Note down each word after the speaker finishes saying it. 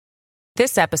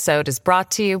This episode is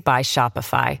brought to you by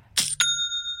Shopify.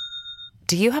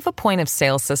 Do you have a point of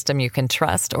sale system you can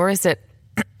trust, or is it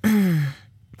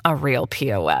a real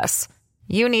POS?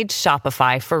 You need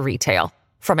Shopify for retail.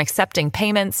 From accepting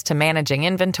payments to managing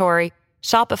inventory,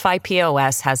 Shopify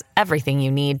POS has everything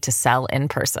you need to sell in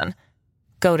person.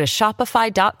 Go to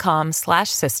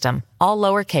shopify.com/system, all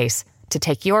lowercase, to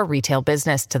take your retail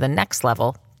business to the next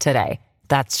level today.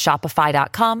 That's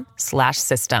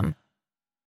shopify.com/system.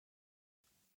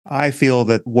 I feel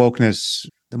that wokeness,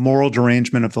 the moral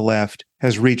derangement of the left,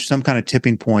 has reached some kind of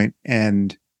tipping point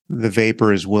and the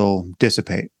vapors will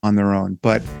dissipate on their own.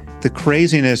 But the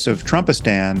craziness of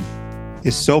Trumpistan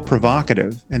is so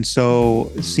provocative and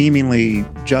so seemingly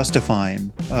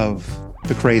justifying of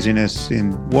the craziness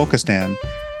in Wokistan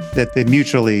that they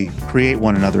mutually create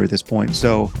one another at this point.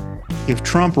 So if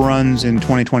Trump runs in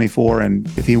 2024 and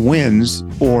if he wins,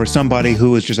 or somebody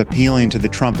who is just appealing to the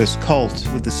Trumpist cult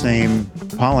with the same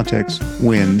politics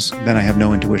wins, then I have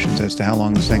no intuitions as to how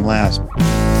long this thing lasts.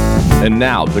 And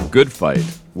now, The Good Fight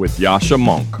with Yascha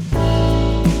Mounk.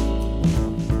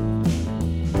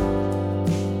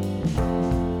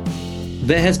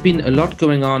 There has been a lot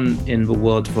going on in the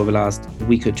world for the last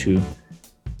week or two,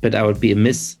 but I would be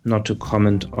amiss not to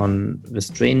comment on the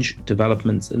strange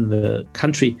developments in the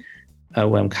country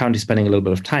where I'm currently spending a little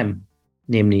bit of time,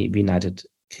 namely the United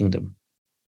Kingdom.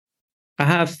 I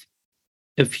have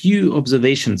a few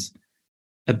observations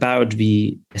about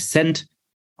the ascent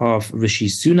of Rishi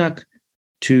Sunak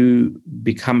to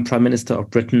become Prime Minister of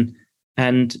Britain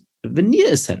and the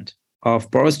near ascent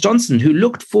of Boris Johnson, who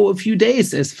looked for a few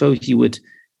days as though he would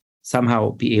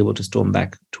somehow be able to storm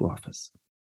back to office.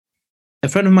 A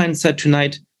friend of mine said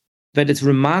tonight that it's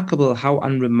remarkable how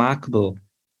unremarkable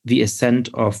the ascent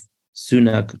of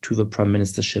Sunak to the prime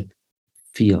ministership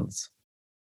feels.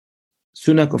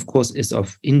 Sunak, of course, is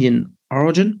of Indian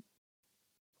origin,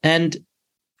 and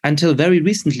until very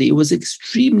recently, it was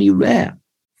extremely rare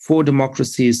for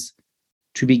democracies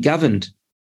to be governed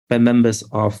by members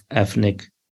of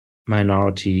ethnic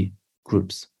minority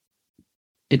groups.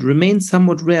 It remains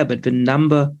somewhat rare, but the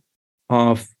number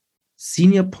of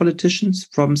senior politicians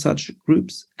from such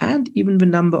groups and even the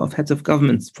number of heads of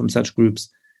governments from such groups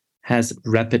has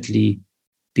rapidly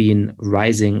been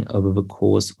rising over the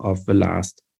course of the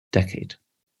last decade.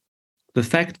 The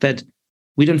fact that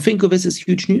we don't think of this as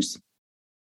huge news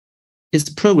is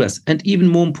progress. And even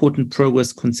more important,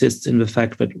 progress consists in the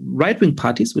fact that right-wing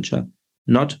parties, which are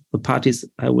not the parties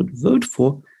I would vote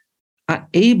for, are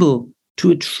able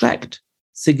to attract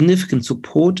significant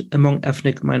support among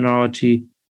ethnic minority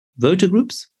voter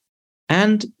groups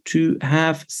and to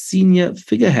have senior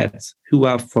figureheads who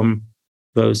are from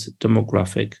those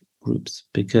demographic groups,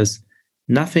 because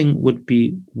nothing would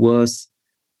be worse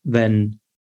than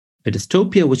a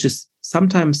dystopia, which is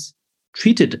sometimes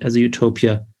treated as a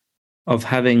utopia, of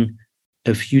having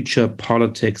a future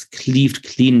politics cleaved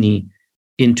cleanly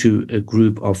into a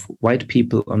group of white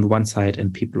people on the one side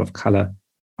and people of color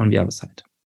on the other side.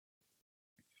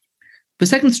 The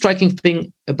second striking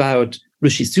thing about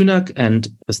Rishi Sunak and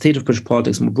the state of British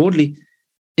politics more broadly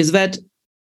is that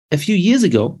a few years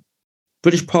ago,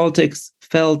 British politics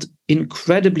felt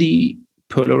incredibly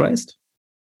polarized,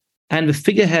 and the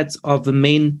figureheads of the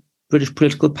main British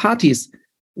political parties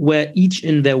were each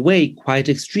in their way quite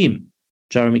extreme.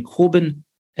 Jeremy Corbyn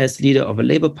as leader of a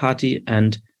Labour Party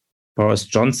and Boris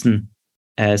Johnson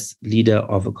as leader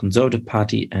of a Conservative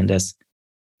Party and as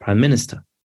Prime Minister.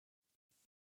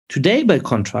 Today, by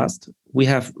contrast, we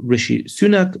have Rishi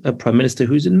Sunak, a Prime Minister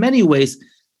who's in many ways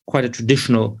quite a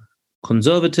traditional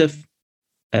conservative,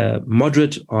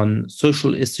 moderate on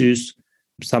social issues,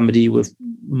 somebody with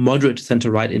moderate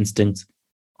center-right instincts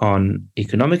on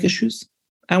economic issues.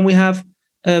 And we have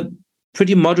a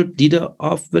pretty moderate leader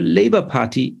of the Labour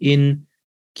Party in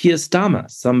Keir Starmer,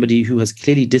 somebody who has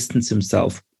clearly distanced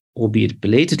himself, albeit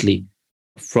belatedly,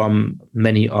 from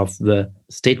many of the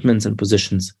statements and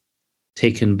positions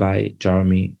taken by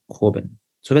Jeremy Corbyn.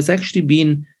 So there's actually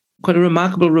been quite a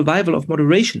remarkable revival of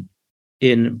moderation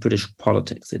in British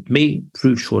politics. It may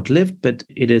prove short-lived, but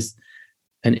it is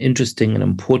an interesting and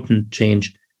important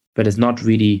change that has not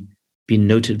really been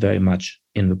noted very much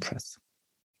in the press.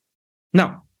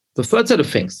 Now, the third set of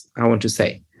things I want to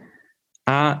say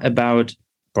are about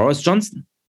Boris Johnson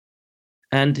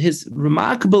and his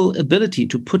remarkable ability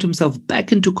to put himself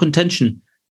back into contention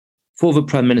for the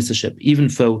prime ministership, even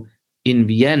though in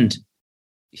the end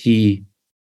he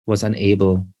was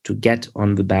unable to get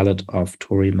on the ballot of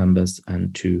Tory members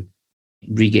and to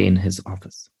regain his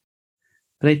office.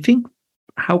 But I think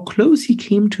how close he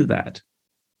came to that.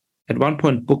 At one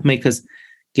point, bookmakers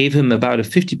gave him about a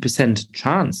 50%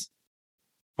 chance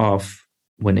of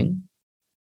winning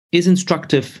is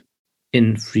instructive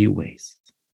in 3 ways.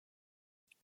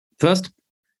 First,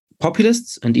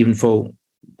 populists, and even though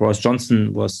Boris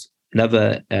Johnson was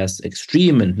never as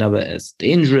extreme and never as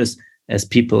dangerous as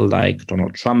people like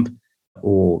Donald Trump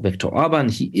or Viktor Orban,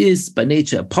 he is by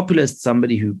nature a populist,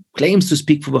 somebody who claims to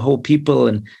speak for the whole people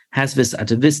and has this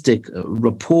atavistic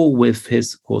rapport with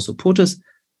his core supporters.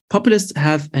 Populists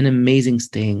have an amazing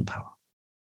staying power.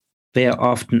 They are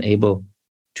often able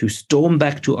to storm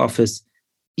back to office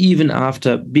even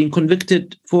after being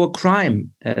convicted for a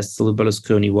crime, as Silvio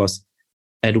Berlusconi was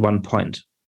at one point.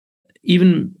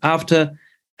 Even after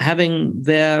having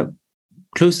their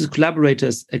closest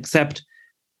collaborators accept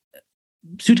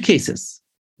suitcases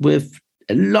with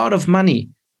a lot of money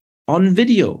on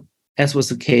video, as was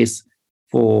the case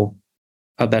for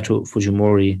Alberto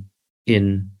Fujimori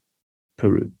in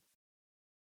Peru.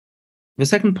 The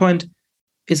second point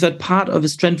is that part of the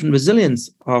strength and resilience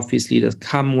of these leaders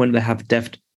come when they have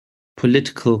deft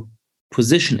political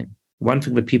positioning. One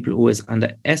thing that people always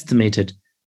underestimated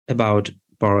about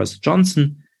Boris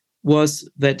Johnson was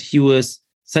that he was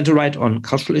centre-right on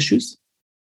cultural issues.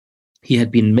 He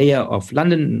had been mayor of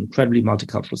London, an incredibly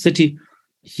multicultural city.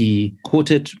 He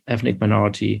courted ethnic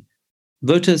minority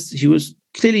voters. He was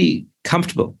clearly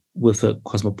comfortable with a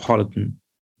cosmopolitan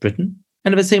Britain.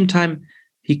 And at the same time,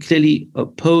 he clearly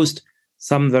opposed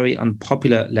some very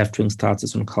unpopular left-wing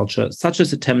stances on culture, such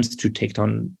as attempts to take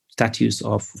down statues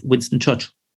of Winston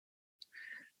Churchill.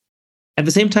 At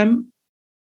the same time,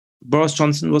 Boris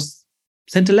Johnson was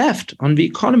centre-left on the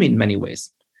economy in many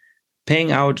ways,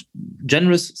 paying out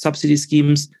generous subsidy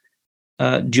schemes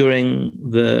during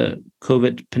the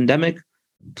COVID pandemic,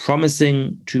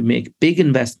 promising to make big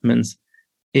investments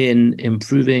in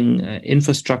improving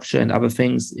infrastructure and other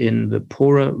things in the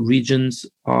poorer regions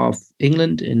of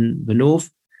England in the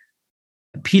north,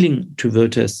 appealing to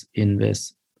voters in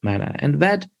this manner. And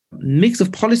that mix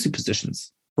of policy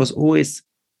positions was always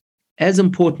as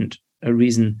important a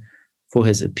reason for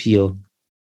his appeal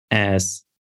as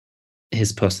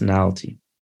his personality.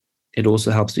 It also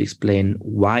helps to explain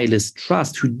why Liz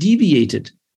Truss, who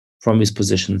deviated from his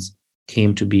positions,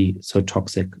 came to be so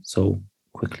toxic so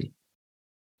quickly.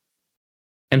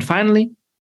 And finally,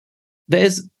 there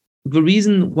is the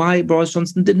reason why Boris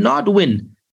Johnson did not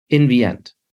win in the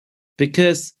end,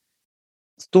 because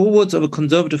stalwarts of a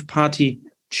Conservative Party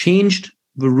changed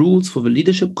the rules for the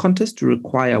leadership contest to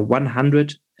require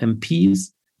 100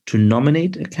 MPs to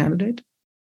nominate a candidate,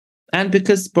 and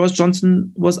because Boris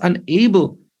Johnson was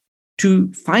unable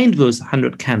to find those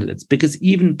 100 candidates, because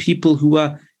even people who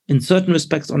are in certain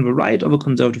respects on the right of a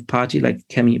Conservative Party, like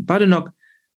Kemi Badenoch,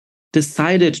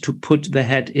 decided to put their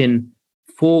head in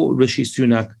for Rishi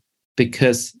Sunak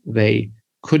because they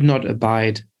could not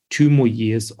abide 2 more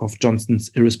years of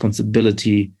Johnson's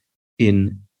irresponsibility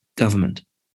in government.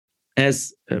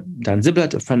 As Dan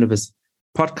Ziblatt, a friend of his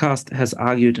podcast, has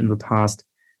argued in the past,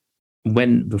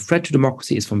 when the threat to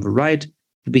democracy is from the right,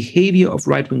 the behavior of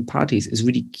right-wing parties is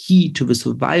really key to the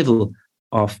survival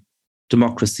of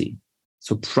democracy.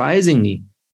 Surprisingly,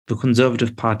 the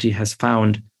Conservative Party has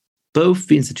found both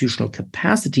the institutional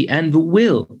capacity and the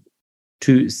will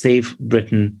to save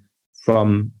Britain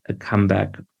from a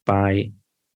comeback by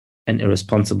an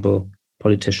irresponsible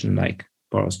politician like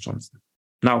Boris Johnson.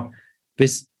 Now,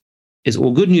 this is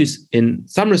all good news in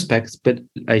some respects, but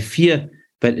I fear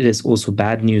that it is also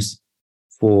bad news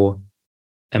for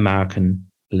American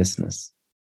listeners.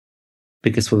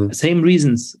 Because for the same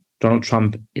reasons, Donald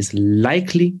Trump is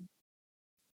likely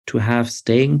to have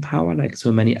staying power, like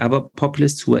so many other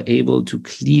populists who are able to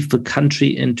cleave the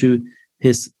country into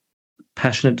his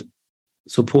passionate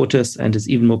supporters and his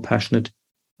even more passionate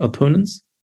opponents.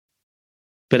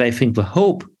 But I think the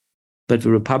hope that the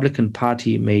Republican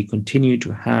Party may continue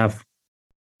to have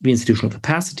the institutional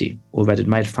capacity, or that it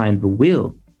might find the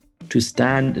will to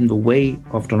stand in the way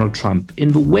of Donald Trump,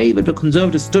 in the way that the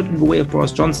Conservatives stood in the way of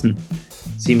Boris Johnson,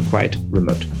 seem quite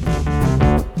remote.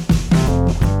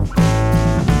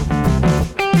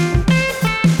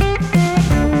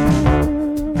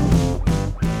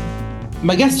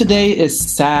 My guest today is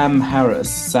Sam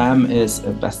Harris. Sam is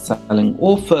a best-selling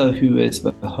author who is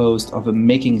the host of a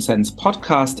Making Sense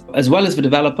podcast, as well as the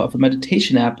developer of a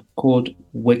meditation app called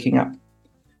Waking Up.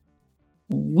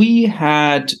 We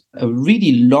had a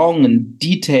really long and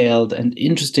detailed and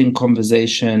interesting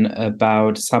conversation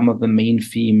about some of the main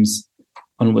themes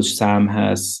on which Sam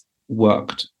has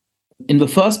worked. In the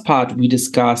first part, we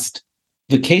discussed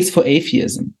the case for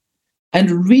atheism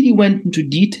and really went into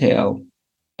detail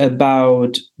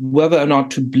about whether or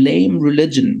not to blame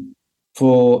religion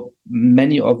for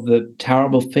many of the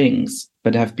terrible things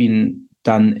that have been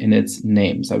done in its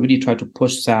name. So I really tried to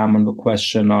push Sam on the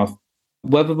question of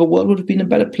whether the world would have been a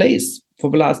better place for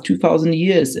the last 2,000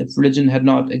 years if religion had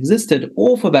not existed,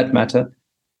 or for that matter,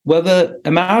 whether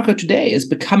America today is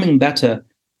becoming better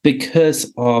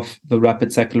because of the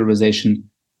rapid secularization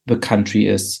the country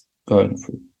is going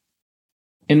through.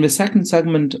 In the second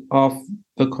segment of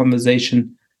the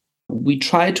conversation, we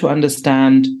try to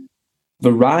understand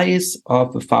the rise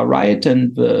of the far right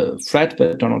and the threat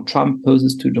that Donald Trump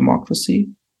poses to democracy,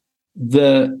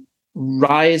 the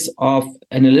rise of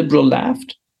an illiberal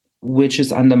left, which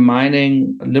is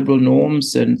undermining liberal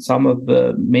norms in some of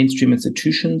the mainstream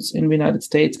institutions in the United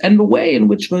States, and the way in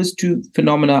which those two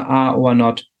phenomena are or are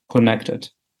not connected.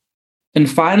 And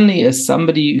finally, as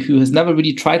somebody who has never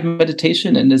really tried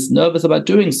meditation and is nervous about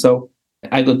doing so,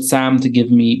 I got Sam to give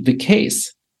me the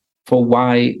case for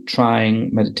why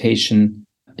trying meditation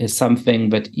is something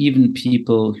that even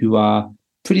people who are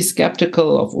pretty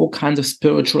skeptical of all kinds of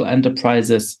spiritual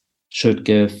enterprises should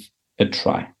give a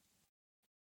try.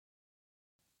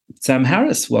 Sam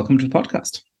Harris, welcome to the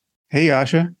podcast. Hey,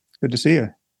 Yasha. Good to see you.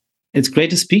 It's great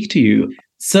to speak to you.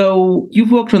 So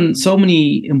you've worked on so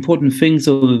many important things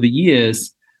over the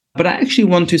years, but I actually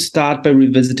want to start by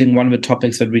revisiting one of the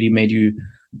topics that really made you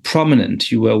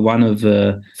prominent. You were one of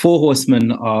the four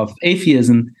horsemen of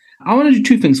atheism. I want to do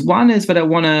two things. One is that I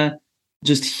want to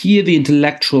just hear the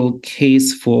intellectual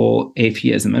case for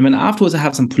atheism. And then afterwards, I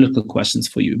have some political questions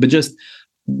for you. But just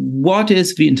what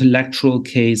is the intellectual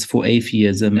case for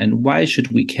atheism and why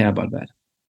should we care about that?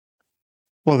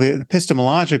 Well, the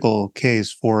epistemological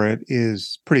case for it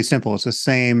is pretty simple. It's the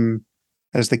same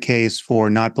as the case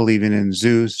for not believing in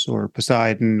Zeus or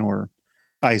Poseidon or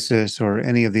Isis or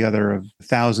any of the other of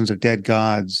thousands of dead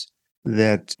gods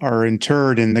that are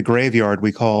interred in the graveyard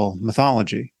we call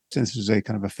mythology. Since this is a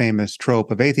kind of a famous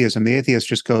trope of atheism, the atheist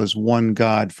just goes one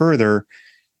god further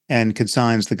and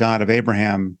consigns the God of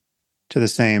Abraham to the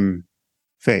same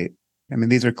fate. I mean,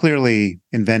 these are clearly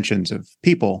inventions of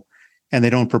people, and they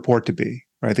don't purport to be,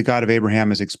 right? The God of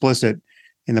Abraham is explicit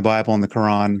in the Bible and the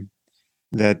Quran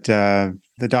that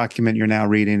the document you're now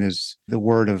reading is the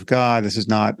word of God. This is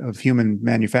not of human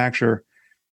manufacture.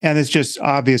 And it's just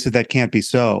obvious that that can't be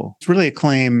so. It's really a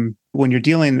claim when you're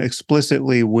dealing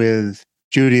explicitly with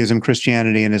Judaism,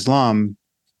 Christianity, and Islam.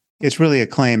 It's really a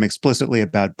claim explicitly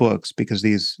about books because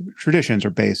these traditions are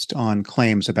based on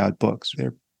claims about books.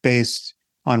 They're based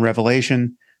on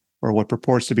revelation or what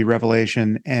purports to be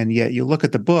revelation. And yet you look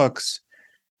at the books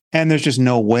and there's just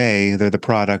no way they're the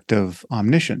product of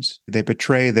omniscience. They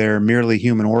betray their merely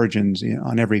human origins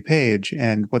on every page.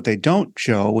 And what they don't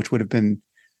show, which would have been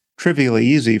trivially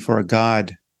easy for a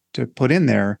god to put in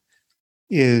there,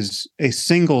 is a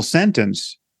single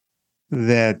sentence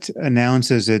that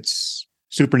announces its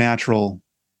supernatural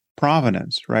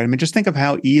provenance, right? I mean, just think of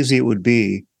how easy it would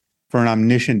be for an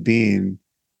omniscient being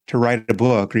to write a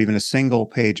book or even a single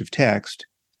page of text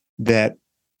that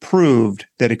proved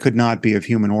that it could not be of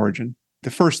human origin.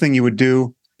 The first thing you would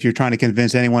do if you're trying to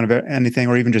convince anyone of anything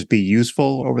or even just be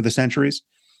useful over the centuries,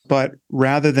 but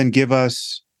rather than give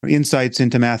us insights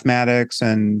into mathematics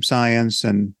and science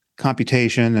and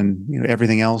computation and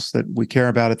everything else that we care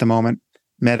about at the moment,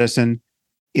 medicine,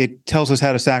 it tells us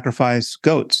how to sacrifice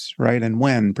goats, right? And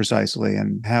when precisely,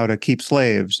 and how to keep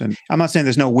slaves. And I'm not saying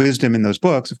there's no wisdom in those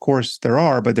books. Of course there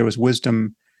are, but there was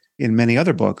wisdom in many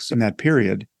other books in that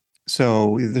period.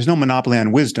 So there's no monopoly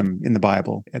on wisdom in the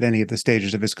Bible at any of the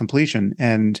stages of its completion.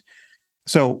 And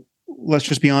so let's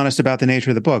just be honest about the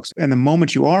nature of the books. And the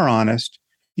moment you are honest,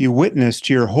 you witness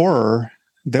to your horror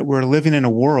that we're living in a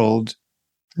world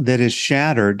that is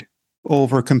shattered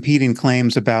over competing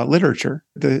claims about literature.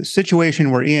 The situation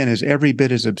we're in is every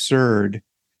bit as absurd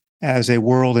as a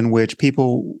world in which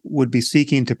people would be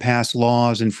seeking to pass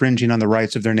laws infringing on the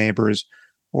rights of their neighbors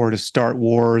or to start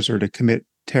wars or to commit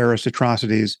terrorist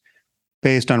atrocities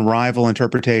based on rival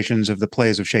interpretations of the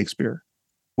plays of Shakespeare.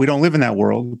 We don't live in that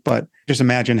world, but just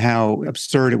imagine how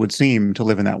absurd it would seem to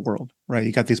live in that world, right?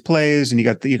 You got these plays and you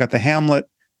got the Hamlet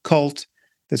cult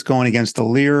that's going against the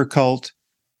Lear cult,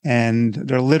 and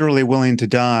they're literally willing to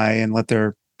die and let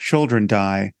their children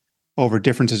die over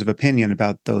differences of opinion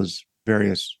about those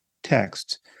various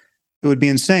texts. It would be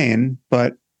insane,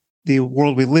 but the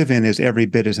world we live in is every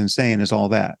bit as insane as all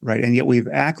that, right? And yet we've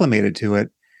acclimated to it.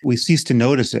 We cease to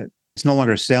notice it. It's no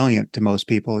longer salient to most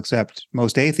people, except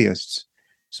most atheists.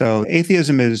 So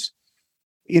atheism is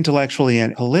intellectually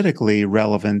and politically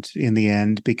relevant in the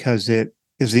end because it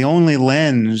is the only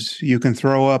lens you can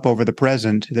throw up over the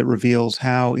present that reveals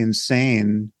how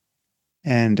insane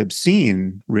and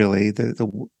obscene, really,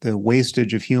 the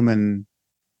wastage of human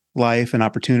life and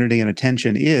opportunity and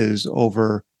attention is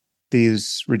over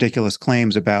these ridiculous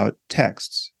claims about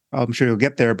texts. I'm sure you'll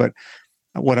get there, but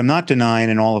what I'm not denying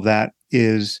in all of that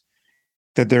is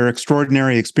that there are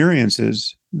extraordinary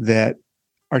experiences that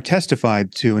are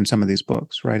testified to in some of these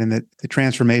books, right? And that the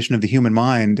transformation of the human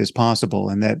mind is possible,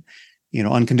 and that,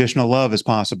 unconditional love is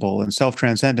possible, and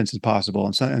self-transcendence is possible,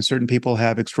 and certain people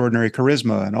have extraordinary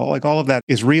charisma, and all of that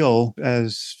is real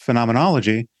as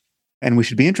phenomenology, and we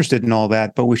should be interested in all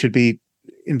that, but we should be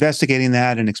investigating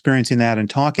that and experiencing that and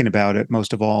talking about it,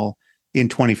 most of all, in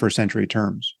 21st century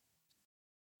terms.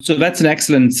 So that's an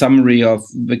excellent summary of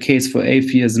the case for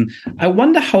atheism. I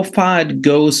wonder how far it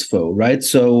goes, though, right?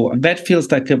 So that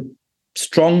feels like a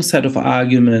strong set of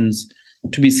arguments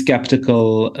to be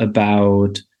skeptical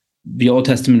about the Old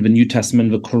Testament, the New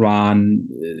Testament, the Quran,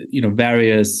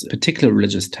 various particular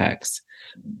religious texts.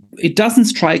 It doesn't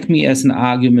strike me as an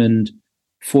argument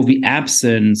for the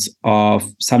absence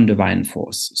of some divine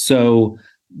force. So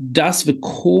does the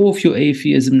core of your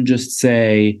atheism just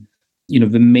say,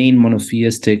 the main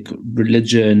monotheistic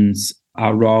religions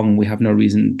are wrong, we have no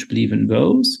reason to believe in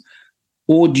those?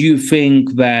 Or do you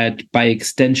think that by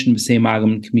extension, the same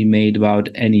argument can be made about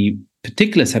any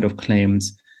particular set of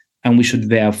claims, and we should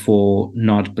therefore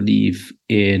not believe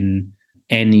in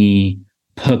any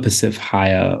purposive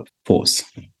higher force?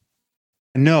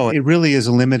 No, it really is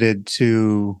limited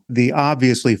to the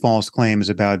obviously false claims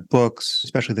about books,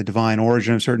 especially the divine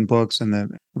origin of certain books and the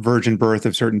virgin birth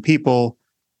of certain people,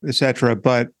 etc.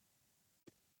 But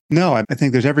no, I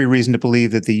think there's every reason to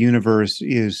believe that the universe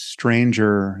is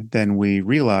stranger than we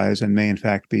realize, and may in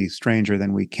fact be stranger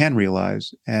than we can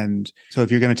realize. And so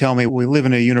if you're going to tell me we live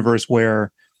in a universe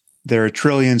where there are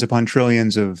trillions upon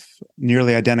trillions of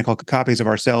nearly identical copies of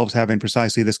ourselves having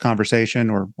precisely this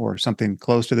conversation or something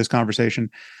close to this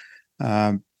conversation,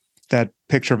 that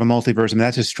picture of a multiverse,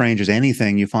 that's as strange as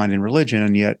anything you find in religion,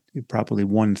 and yet probably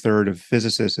 1/3 of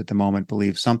physicists at the moment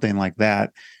believe something like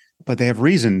that. But they have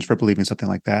reasons for believing something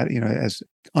like that, as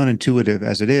unintuitive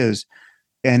as it is.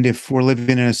 And if we're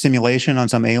living in a simulation on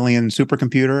some alien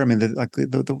supercomputer,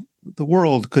 the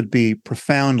world could be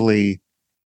profoundly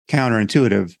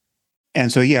counterintuitive. And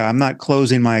so, yeah, I'm not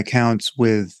closing my accounts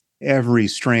with every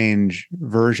strange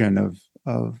version of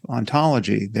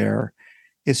ontology there.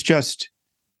 It's just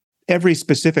every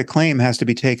specific claim has to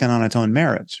be taken on its own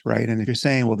merits, right? And if you're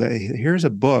saying, well, here's a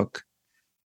book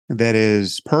that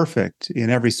is perfect in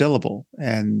every syllable,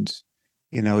 and,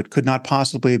 it could not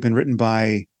possibly have been written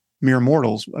by mere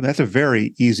mortals, that's a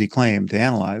very easy claim to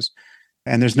analyze.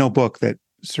 And there's no book that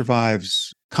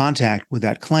survives contact with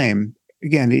that claim.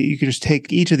 Again, you can just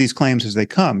take each of these claims as they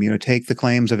come. Take the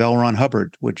claims of L. Ron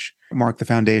Hubbard, which marked the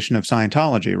foundation of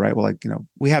Scientology, right? Well,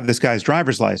 we have this guy's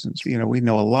driver's license. We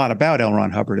know a lot about L. Ron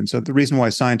Hubbard. And so the reason why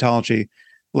Scientology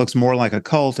looks more like a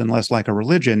cult and less like a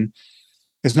religion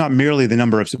is not merely the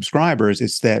number of subscribers.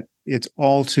 It's that its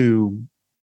all too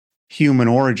human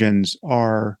origins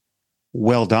are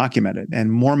well documented.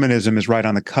 And Mormonism is right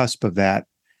on the cusp of that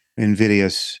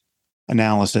invidious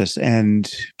analysis.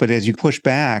 But as you push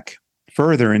back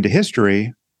further into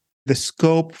history, the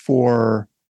scope for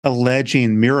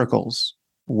alleging miracles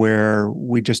where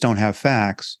we just don't have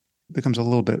facts becomes a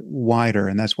little bit wider,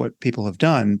 and that's what people have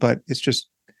done. But it's just,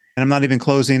 and I'm not even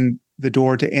closing the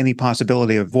door to any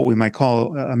possibility of what we might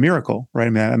call a miracle, right?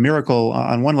 A miracle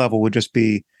on one level would just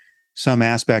be some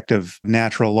aspect of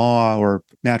natural law or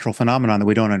natural phenomenon that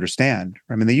we don't understand.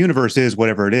 The universe is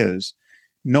whatever it is.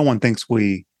 No one thinks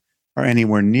we are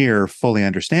anywhere near fully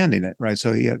understanding it, right?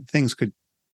 So yeah, things could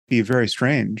be very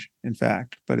strange, in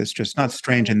fact, but it's just not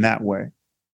strange in that way.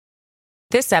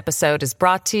 This episode is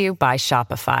brought to you by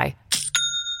Shopify.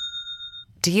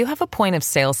 Do you have a point of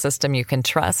sale system you can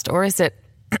trust, or is it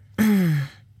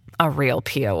a real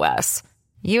POS?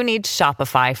 You need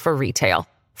Shopify for retail.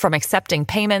 From accepting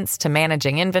payments to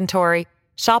managing inventory,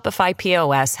 Shopify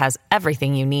POS has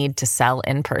everything you need to sell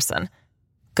in person.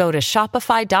 Go to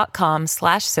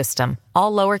shopify.com/system,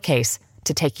 all lowercase,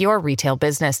 to take your retail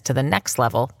business to the next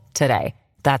level today.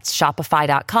 That's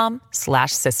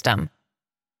shopify.com/system.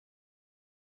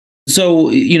 So,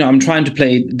 I'm trying to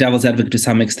play devil's advocate to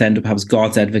some extent, or perhaps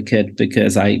God's advocate,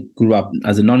 because I grew up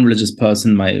as a non-religious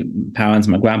person. My parents,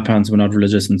 my grandparents were not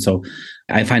religious. And so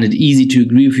I find it easy to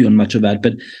agree with you on much of that.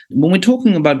 But when we're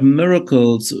talking about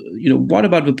miracles, what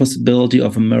about the possibility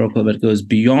of a miracle that goes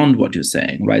beyond what you're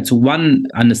saying, right? So one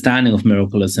understanding of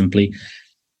miracle is simply,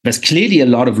 there's clearly a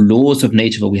lot of laws of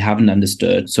nature that we haven't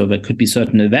understood. So there could be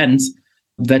certain events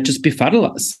that just befuddle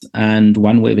us. And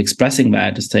one way of expressing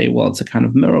that is to say, well, it's a kind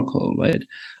of miracle, right?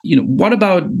 What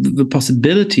about the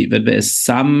possibility that there's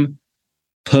some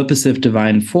purposive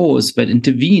divine force that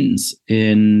intervenes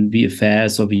in the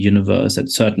affairs of the universe at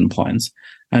certain points,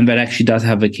 and that actually does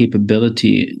have a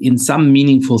capability, in some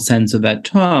meaningful sense of that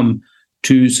term,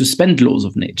 to suspend laws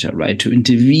of nature, right? To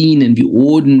intervene in the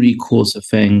ordinary course of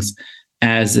things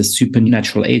as a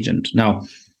supernatural agent. Now,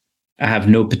 I have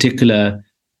no particular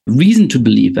reason to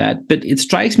believe that, but it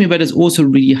strikes me that it's also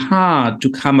really hard to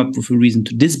come up with a reason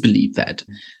to disbelieve that.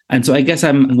 And so I guess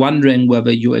I'm wondering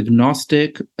whether you're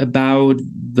agnostic about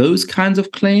those kinds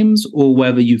of claims, or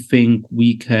whether you think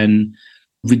we can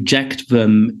reject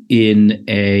them in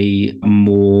a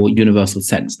more universal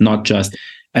sense, not just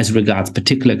as regards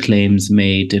particular claims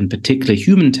made in particular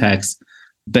human texts,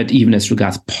 but even as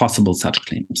regards possible such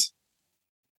claims.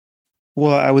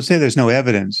 Well, I would say there's no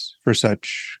evidence for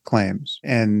such claims.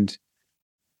 And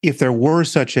if there were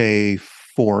such a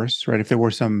force, right, if there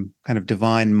were some kind of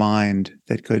divine mind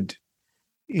that could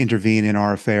intervene in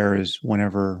our affairs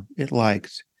whenever it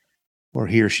liked, or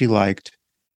he or she liked,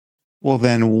 well,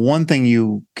 then one thing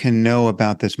you can know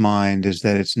about this mind is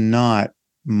that it's not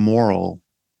moral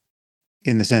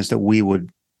in the sense that we would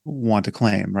want to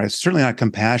claim, right? It's certainly not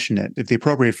compassionate. If the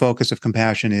appropriate focus of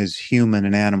compassion is human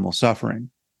and animal suffering,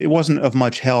 it wasn't of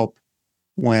much help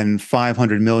when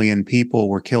 500 million people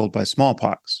were killed by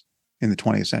smallpox in the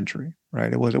 20th century,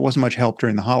 right? It wasn't much help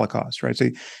during the Holocaust, right? So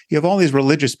you have all these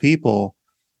religious people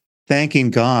thanking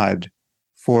God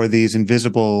for these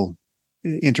invisible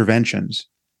interventions.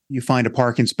 You find a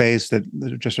parking space that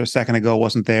just a second ago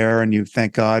wasn't there, and you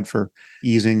thank God for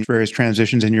easing various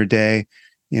transitions in your day,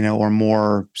 or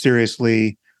more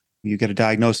seriously, you get a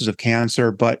diagnosis of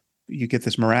cancer, but you get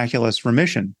this miraculous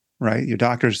remission, right? Your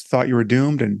doctors thought you were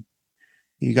doomed and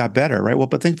you got better, right? Well,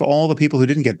 but think of all the people who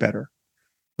didn't get better,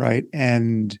 right?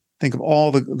 And think of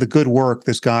all the good work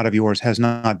this God of yours has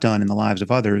not done in the lives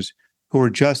of others who are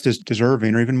just as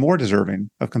deserving or even more deserving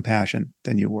of compassion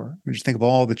than you were. I mean, just think of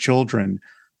all the children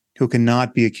who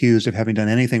cannot be accused of having done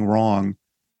anything wrong,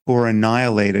 who are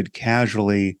annihilated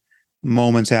casually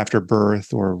moments after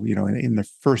birth, or in the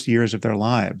first years of their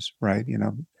lives, right?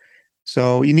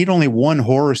 So you need only one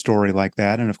horror story like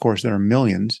that, and of course there are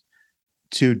millions,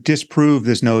 to disprove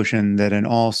this notion that an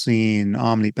all-seeing,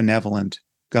 omnibenevolent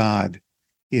God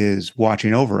is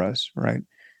watching over us, right?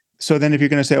 So then if you're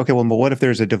going to say, okay, well, but what if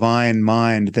there's a divine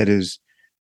mind that is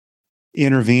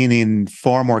intervening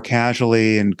far more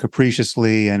casually and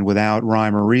capriciously and without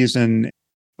rhyme or reason?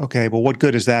 Okay, well, what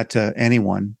good is that to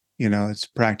anyone? It's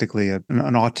practically an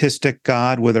autistic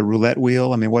God with a roulette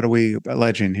wheel. I mean, what are we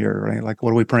alleging here, right? Like,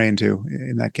 what are we praying to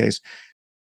in that case?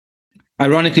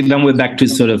 Ironically, then we're back to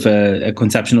sort of a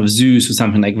conception of Zeus or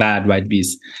something like that, right?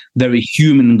 These very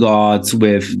human gods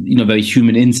with, very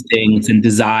human instincts and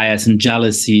desires and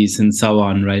jealousies and so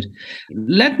on, right?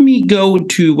 Let me go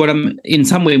to what I'm in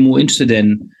some way more interested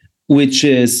in, which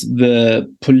is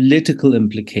the political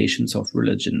implications of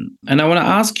religion. And I want to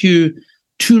ask you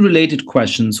two related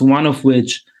questions, one of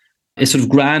which is sort of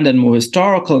grand and more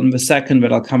historical, and the second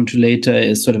that I'll come to later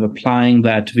is sort of applying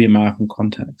that to the American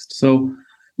context. So,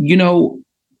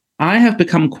 I have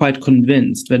become quite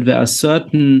convinced that there are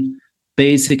certain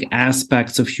basic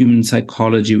aspects of human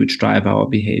psychology which drive our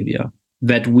behavior,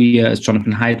 that we, as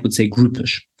Jonathan Haidt would say,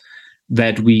 groupish,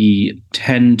 that we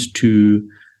tend to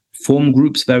form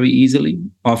groups very easily,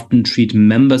 often treat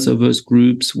members of those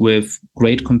groups with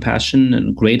great compassion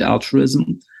and great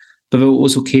altruism, but we're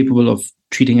also capable of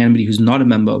treating anybody who's not a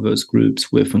member of those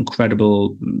groups with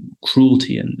incredible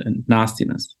cruelty and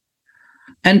nastiness.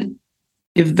 And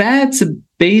if that's a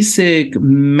basic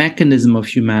mechanism of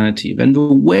humanity, then the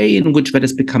way in which that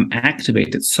has become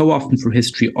activated so often through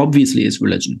history obviously is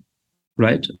religion,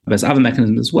 right? There's other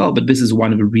mechanisms as well, but this is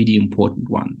one of the really important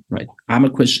ones, right? I'm a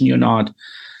Christian, you're not.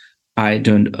 I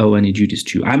don't owe any duties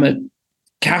to you. I'm a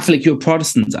Catholic, you're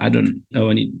Protestants. I don't owe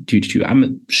any duty to you. I'm a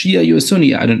Shia, you're a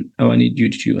Sunni. I don't owe any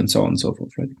duty to you, and so on and so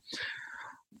forth, right?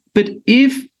 But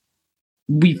if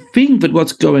we think that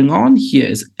what's going on here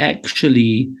is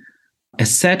actually a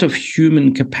set of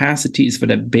human capacities that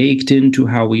are baked into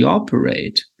how we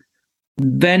operate,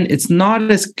 then it's not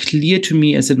as clear to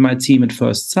me as it might seem at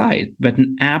first sight that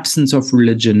an absence of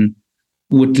religion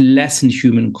would lessen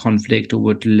human conflict or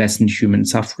would lessen human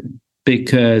suffering.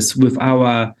 Because with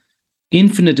our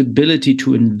infinite ability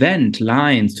to invent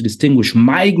lines to distinguish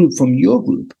my group from your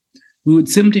group, we would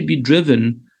simply be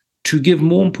driven to give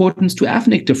more importance to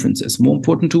ethnic differences, more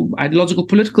important to ideological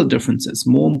political differences,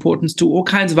 more importance to all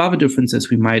kinds of other differences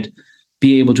we might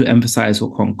be able to emphasize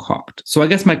or concoct. So I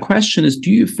guess my question is, do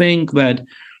you think that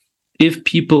if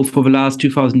people for the last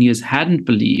 2,000 years hadn't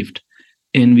believed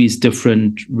in these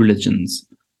different religions,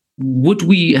 would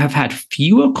we have had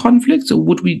fewer conflicts, or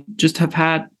would we just have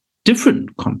had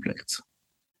different conflicts?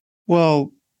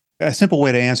 Well, a simple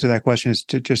way to answer that question is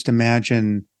to just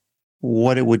imagine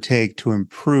what it would take to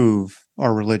improve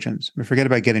our religions. Forget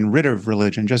about getting rid of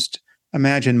religion. Just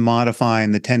imagine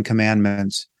modifying the 10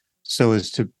 Commandments so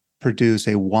as to produce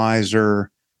a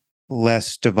wiser,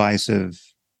 less divisive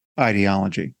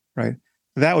ideology, right?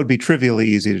 That would be trivially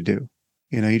easy to do.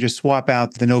 You just swap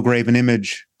out the no graven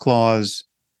image clause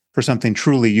for something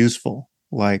truly useful,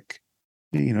 like,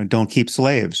 don't keep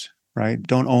slaves, right?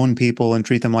 Don't own people and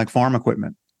treat them like farm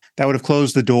equipment. That would have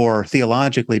closed the door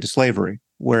theologically to slavery,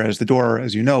 whereas the door,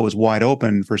 as you know, is wide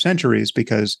open for centuries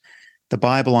because the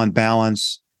Bible on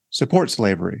balance supports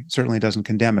slavery. It certainly doesn't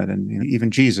condemn it, and even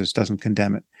Jesus doesn't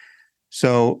condemn it.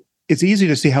 So it's easy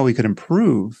to see how we could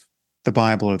improve the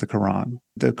Bible or the Quran.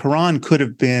 The Quran could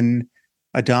have been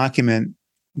a document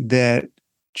that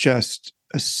just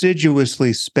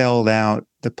assiduously spelled out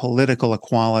the political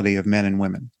equality of men and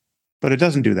women. But it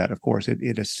doesn't do that, of course.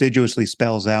 It assiduously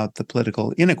spells out the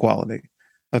political inequality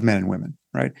of men and women,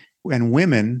 right? And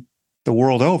women, the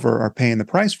world over, are paying the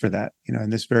price for that. In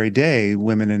this very day,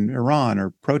 women in Iran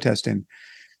are protesting,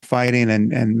 fighting,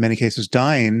 and in many cases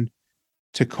dying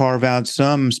to carve out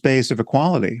some space of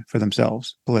equality for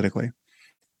themselves politically.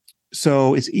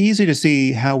 So it's easy to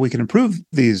see how we can improve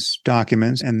these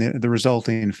documents and the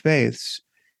resulting faiths.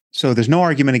 So there's no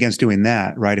argument against doing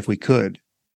that, right, if we could.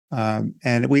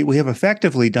 And we have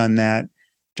effectively done that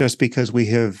just because we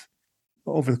have,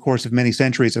 over the course of many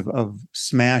centuries of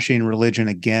smashing religion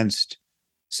against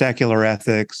secular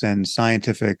ethics and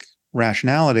scientific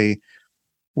rationality,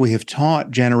 we have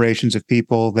taught generations of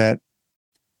people that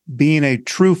being a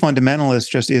true fundamentalist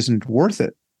just isn't worth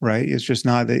it. Right? It's just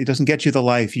not, it doesn't get you the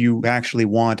life you actually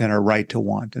want and are right to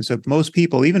want. And so most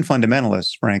people, even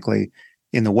fundamentalists, frankly,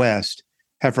 in the West,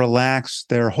 have relaxed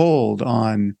their hold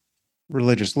on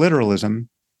religious literalism.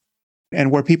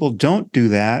 And where people don't do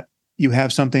that, you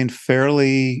have something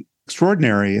fairly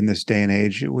extraordinary in this day and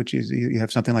age, which is you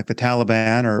have something like the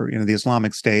Taliban or the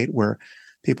Islamic State, where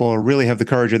people really have the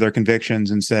courage of their convictions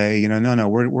and say, no,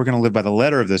 we're going to live by the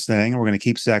letter of this thing. We're going to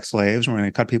keep sex slaves. We're going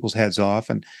to cut people's heads off,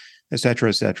 and et cetera,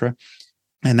 et cetera.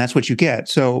 And that's what you get.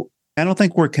 So I don't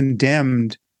think we're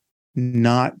condemned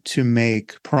not to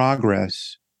make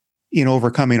progress in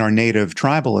overcoming our native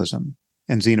tribalism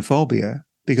and xenophobia,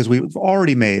 because we've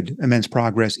already made immense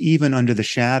progress even under the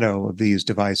shadow of these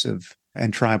divisive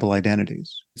and tribal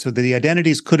identities. So the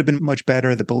identities could have been much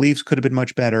better. The beliefs could have been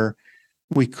much better.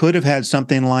 We could have had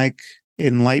something like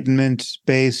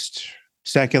Enlightenment-based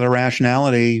secular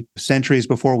rationality centuries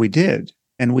before we did.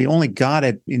 And we only got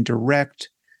it in direct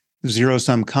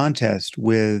zero-sum contest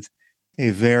with a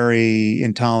very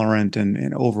intolerant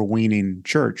and overweening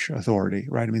church authority,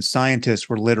 right? I mean, scientists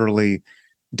were literally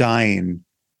dying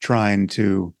trying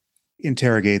to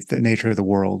interrogate the nature of the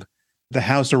world. The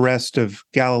house arrest of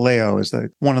Galileo is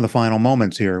one of the final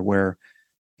moments here where,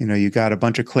 you got a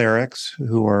bunch of clerics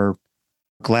who are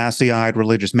glassy-eyed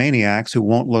religious maniacs who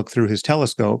won't look through his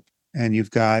telescope, and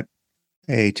you've got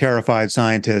a terrified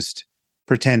scientist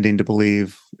pretending to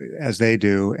believe as they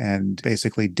do and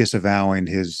basically disavowing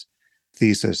his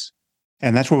thesis.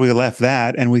 And that's where we left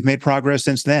that. And we've made progress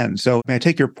since then. So I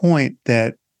take your point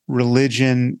that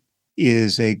religion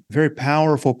is a very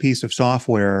powerful piece of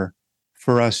software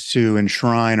for us to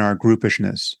enshrine our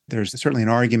groupishness. There's certainly an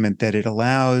argument that it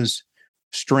allows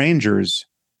strangers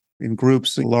in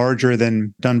groups larger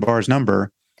than Dunbar's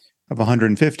number of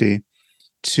 150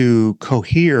 to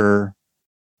cohere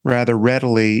rather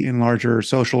readily in larger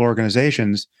social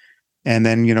organizations, and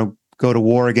then, go to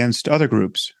war against other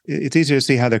groups. It's easy to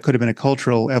see how there could have been a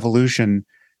cultural evolution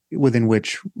within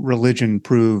which religion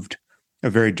proved a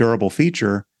very durable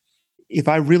feature. If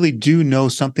I really do know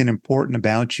something important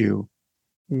about you,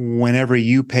 whenever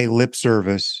you pay lip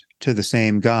service to the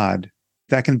same God,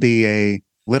 that can be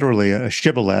literally a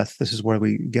shibboleth. This is where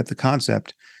we get the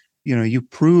concept. You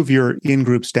prove your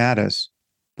in-group status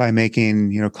by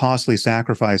making, costly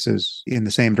sacrifices in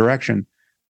the same direction.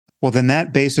 Well, then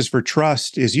that basis for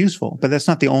trust is useful, but that's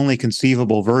not the only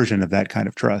conceivable version of that kind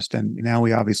of trust. And now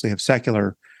we obviously have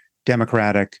secular,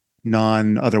 democratic,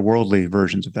 non-otherworldly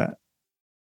versions of that.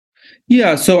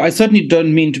 Yeah, so I certainly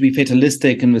don't mean to be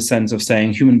fatalistic in the sense of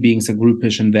saying human beings are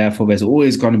groupish and therefore there's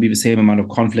always going to be the same amount of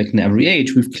conflict in every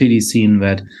age. We've clearly seen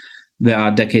that there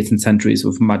are decades and centuries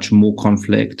with much more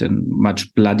conflict and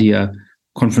much bloodier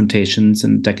confrontations,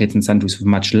 and decades and centuries with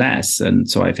much less. And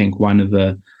so I think one of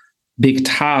the big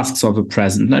tasks of the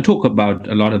present, and I talk about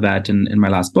a lot of that in my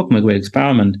last book, My Great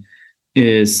Experiment,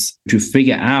 is to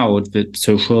figure out the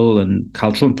social and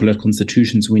cultural and political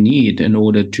institutions we need in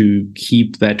order to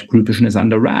keep that groupishness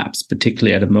under wraps,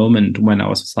 particularly at a moment when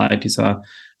our societies are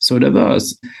so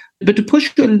diverse. But to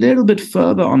push you a little bit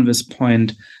further on this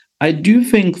point, I do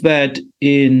think that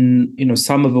in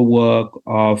some of the work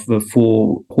of the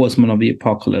four horsemen of the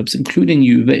apocalypse, including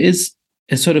you, there is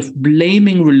a sort of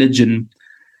blaming religion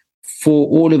for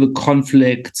all of the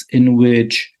conflicts in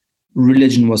which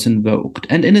religion was invoked.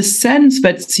 And in a sense,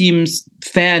 that seems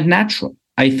fair and natural.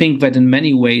 I think that in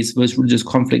many ways, those religious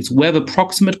conflicts were the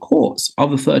proximate cause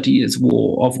of the 30 Years'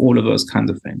 War, of all of those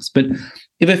kinds of things. But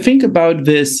if I think about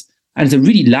this, and it's a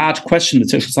really large question that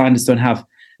social scientists don't have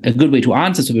a good way to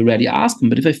answer, so we rarely ask them.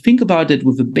 But if I think about it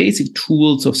with the basic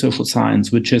tools of social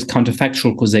science, which is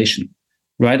counterfactual causation,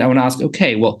 right? I want to ask,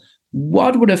 okay, well,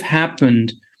 what would have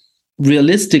happened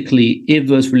realistically if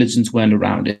those religions weren't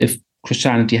around, if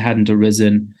Christianity hadn't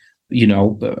arisen,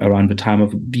 around the time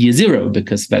of year zero,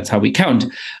 because that's how we count,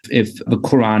 if the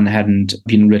Quran hadn't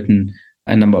been written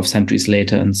a number of centuries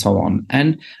later, and so on.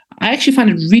 And I actually find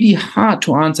it really hard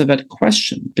to answer that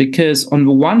question, because on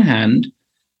the one hand,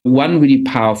 one really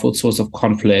powerful source of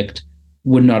conflict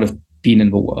would not have been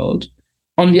in the world.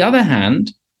 On the other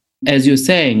hand, as you're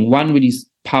saying, one really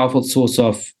powerful source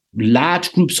of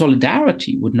large group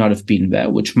solidarity would not have been there,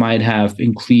 which might have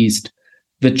increased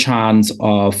the chance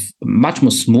of much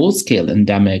more small-scale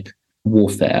endemic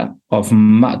warfare, of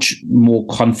much more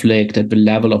conflict at the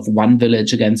level of one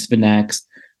village against the next,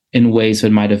 in ways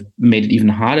that might have made it even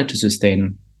harder to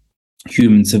sustain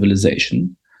human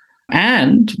civilization.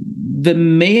 And there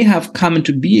may have come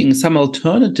into being some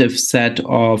alternative set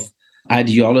of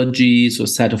ideologies or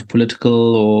set of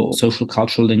political or social,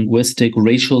 cultural, linguistic,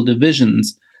 racial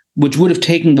divisions, which would have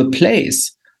taken the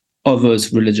place of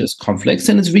those religious conflicts.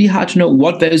 And it's really hard to know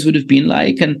what those would have been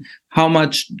like and how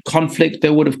much conflict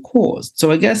they would have caused.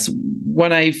 So I guess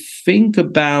when I think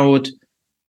about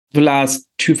the last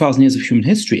 2,000 years of human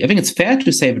history, I think it's fair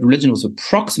to say that religion was a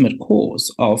proximate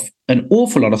cause of an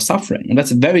awful lot of suffering. And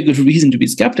that's a very good reason to be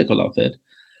skeptical of it.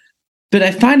 But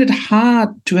I find it hard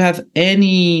to have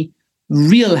any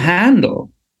real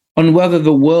handle on whether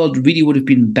the world really would have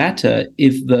been better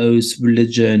if those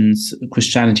religions,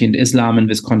 Christianity and Islam in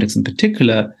this context in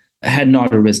particular, had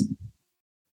not arisen.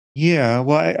 Yeah,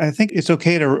 well, I think it's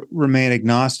okay to remain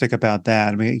agnostic about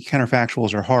that. I mean,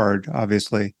 counterfactuals are hard,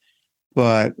 obviously,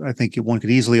 but I think one could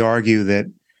easily argue that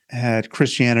had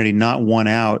Christianity not won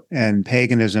out and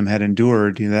paganism had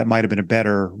endured, that might have been a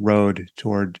better road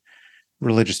toward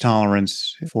religious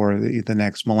tolerance for the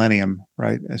next millennium,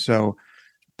 right? So,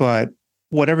 but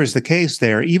whatever is the case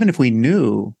there, even if we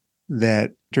knew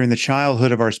that during the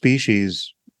childhood of our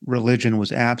species, religion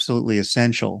was absolutely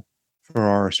essential for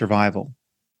our survival.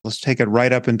 Let's take it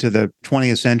right up into the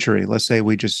 20th century. Let's say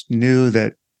we just knew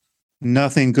that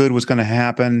nothing good was going to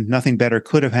happen, nothing better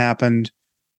could have happened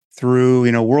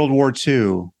through, World War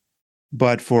II,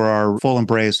 but for our full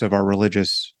embrace of our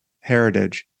religious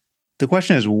heritage. The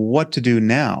question is what to do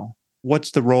now?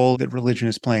 What's the role that religion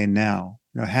is playing now?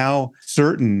 How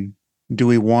certain do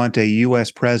we want a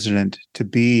U.S. president to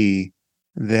be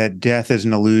that death is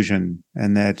an illusion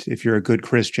and that if you're a good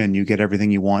Christian, you get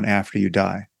everything you want after you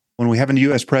die? When we have a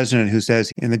U.S. president who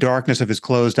says in the darkness of his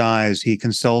closed eyes, he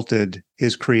consulted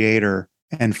his creator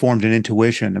and formed an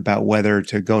intuition about whether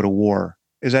to go to war,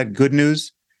 is that good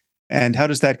news? And how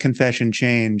does that confession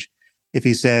change if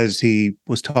he says he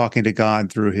was talking to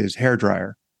God through his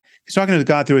hairdryer? If he's talking to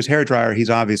God through his hairdryer, he's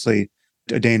obviously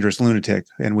a dangerous lunatic,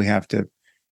 and we have to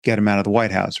get him out of the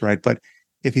White House, right? But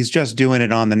if he's just doing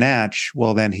it on the natch,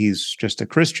 well, then he's just a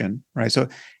Christian, right? So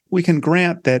we can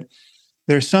grant that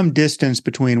there's some distance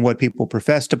between what people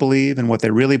profess to believe and what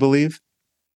they really believe.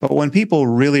 But when people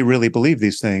really, really believe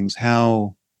these things,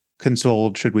 how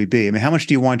consoled should we be? I mean, how much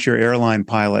do you want your airline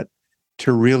pilot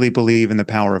to really believe in the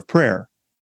power of prayer?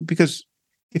 Because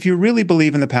if you really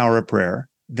believe in the power of prayer,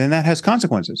 then that has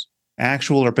consequences,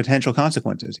 actual or potential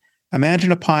consequences.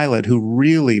 Imagine a pilot who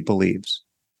really believes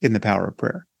in the power of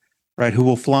prayer, right? Who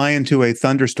will fly into a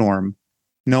thunderstorm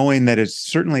knowing that it's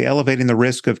certainly elevating the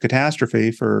risk of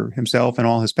catastrophe for himself and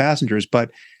all his passengers. But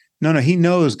no, he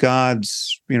knows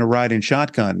God's, riding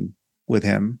shotgun with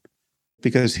him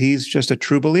because he's just a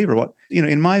true believer. Well,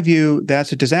 in my view,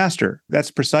 that's a disaster.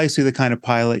 That's precisely the kind of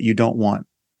pilot you don't want.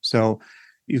 So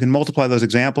you can multiply those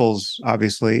examples,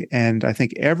 obviously, and I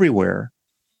think everywhere,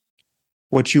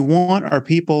 what you want are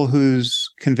people whose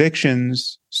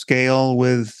convictions scale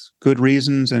with good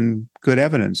reasons and good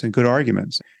evidence and good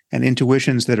arguments and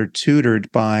intuitions that are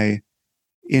tutored by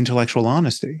intellectual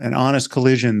honesty and honest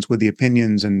collisions with the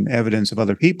opinions and evidence of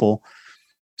other people,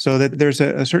 so that there's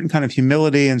a certain kind of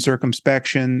humility and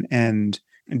circumspection and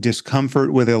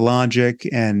discomfort with illogic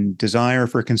and desire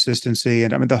for consistency.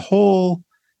 And I mean, the whole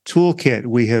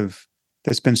toolkit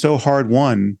that's been so hard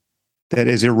won that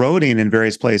is eroding in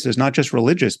various places, not just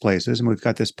religious places. And we've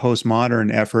got this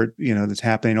postmodern effort, that's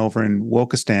happening over in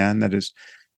Wokeistan that is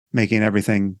making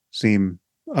everything seem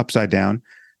upside down.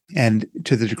 And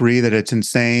to the degree that it's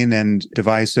insane and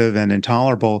divisive and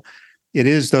intolerable, it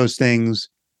is those things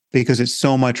because it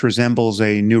so much resembles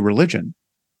a new religion.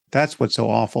 That's what's so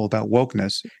awful about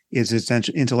wokeness, is its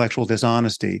intellectual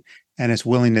dishonesty and its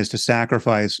willingness to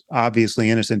sacrifice obviously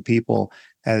innocent people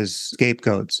as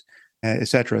scapegoats, et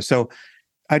cetera. So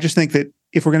I just think that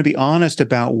if we're going to be honest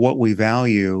about what we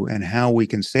value and how we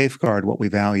can safeguard what we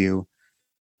value,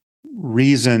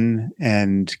 reason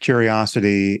and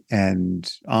curiosity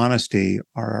and honesty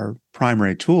are our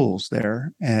primary tools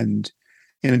there. And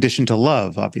in addition to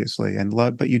love, obviously, and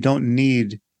love, but you don't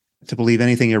need to believe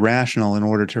anything irrational in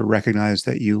order to recognize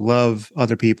that you love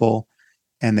other people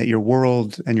and that your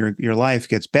world and your life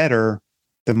gets better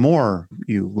the more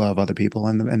you love other people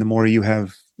and the more you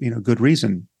have, good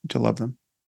reason to love them.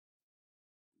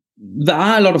 There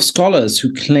are a lot of scholars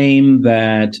who claim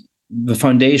that the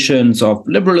foundations of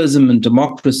liberalism and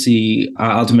democracy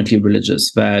are ultimately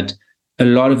religious, that a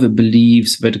lot of the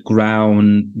beliefs that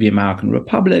ground the American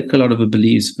Republic, a lot of the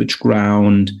beliefs which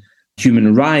ground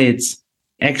human rights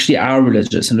actually are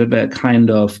religious, and that they're a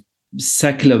kind of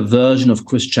secular version of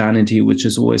Christianity, which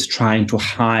is always trying to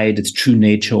hide its true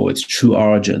nature or its true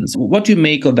origins. What do you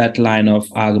make of that line of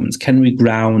arguments? Can we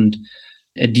ground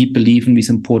a deep belief in these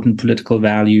important political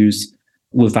values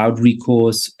without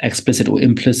recourse, explicit or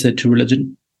implicit, to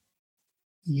religion?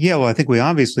 Yeah, well, I think we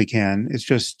obviously can. It's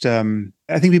just, I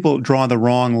think people draw the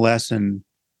wrong lesson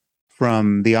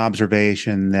from the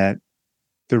observation that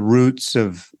the roots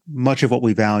of much of what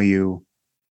we value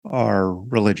are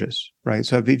religious, right?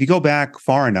 So if you go back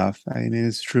far enough, I mean,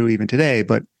 it's true even today,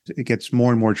 but it gets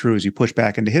more and more true as you push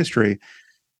back into history.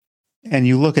 And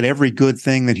you look at every good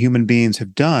thing that human beings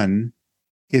have done,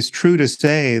 it's true to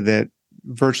say that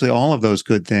virtually all of those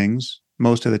good things,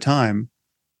 most of the time,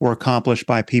 were accomplished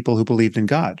by people who believed in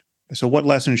God. So what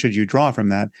lesson should you draw from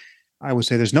that? I would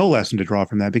say there's no lesson to draw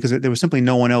from that because there was simply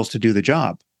no one else to do the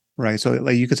job, right? So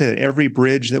like you could say that every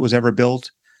bridge that was ever built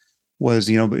was,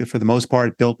 for the most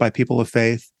part, built by people of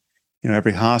faith.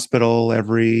 Every hospital,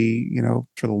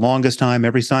 for the longest time,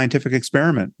 every scientific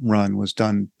experiment run was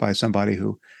done by somebody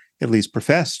who at least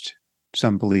professed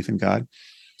some belief in God.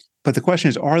 But the question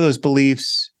is, are those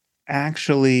beliefs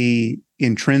actually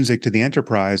intrinsic to the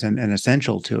enterprise and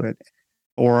essential to it?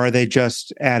 Or are they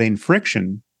just adding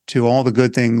friction to all the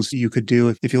good things you could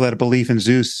do if you let a belief in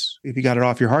Zeus, if you got it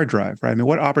off your hard drive, right? I mean,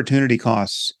 what opportunity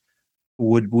costs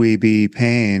would we be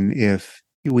paying if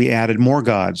we added more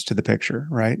gods to the picture,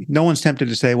 right? No one's tempted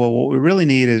to say, well, what we really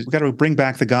need is we've got to bring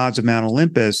back the gods of Mount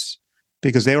Olympus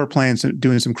because they were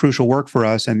doing some crucial work for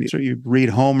us. And so you read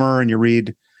Homer and you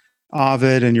read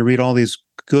Ovid and you read all these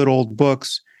good old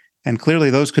books. And clearly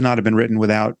those could not have been written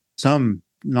without some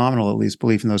nominal, at least,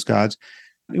 belief in those gods.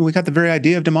 We got the very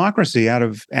idea of democracy out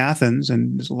of Athens,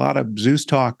 and there's a lot of Zeus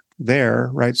talk there,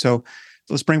 right? So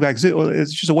let's bring back Zeus.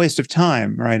 It's just a waste of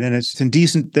time, right? And it's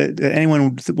indecent that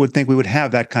anyone would think we would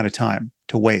have that kind of time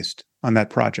to waste on that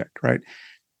project, right?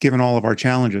 Given all of our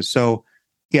challenges. So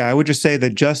yeah, I would just say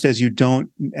that just as you don't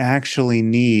actually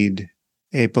need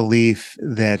a belief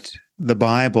that the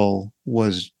Bible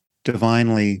was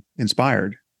divinely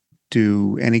inspired,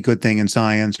 do any good thing in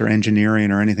science or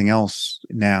engineering or anything else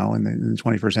now in the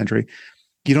 21st century.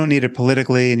 You don't need it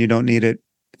politically and you don't need it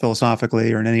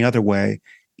philosophically or in any other way,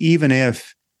 even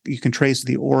if you can trace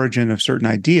the origin of certain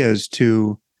ideas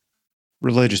to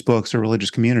religious books or religious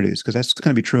communities, because that's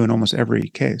going to be true in almost every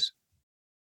case.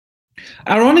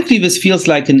 Ironically, this feels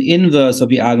like an inverse of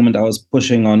the argument I was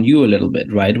pushing on you a little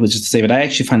bit, right? Which is to say that I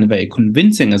actually find it very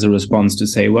convincing as a response to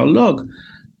say, well, look,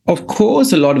 of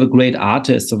course, a lot of the great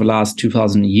artists of the last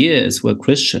 2,000 years were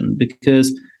Christian,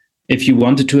 because if you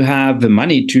wanted to have the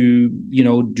money to,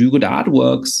 do good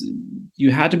artworks,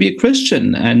 you had to be a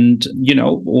Christian. And,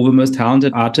 all the most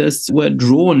talented artists were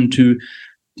drawn to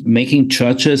making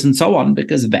churches and so on,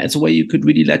 because that's where you could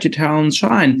really let your talents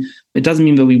shine. It doesn't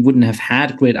mean that we wouldn't have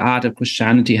had great art if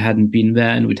Christianity hadn't been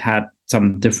there and we'd had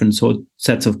some different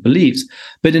sets of beliefs.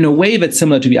 But in a way that's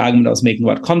similar to the argument I was making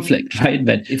about conflict, right?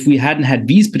 That if we hadn't had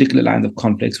these particular lines of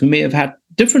conflicts, we may have had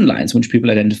different lines which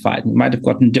people identified. We might have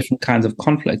gotten different kinds of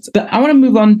conflicts. But I want to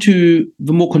move on to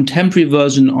the more contemporary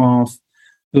version of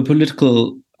the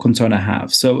political concern I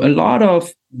have. So a lot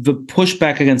of the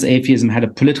pushback against atheism had a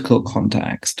political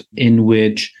context in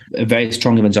which a very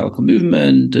strong evangelical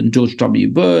movement and George W.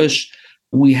 Bush,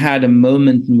 we had a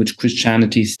moment in which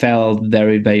Christianity felt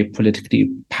very, very politically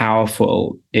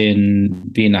powerful in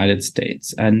the United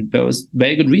States. And there was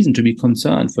very good reason to be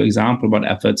concerned, for example, about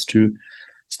efforts to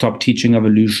stop teaching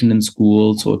evolution in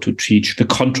schools or to teach the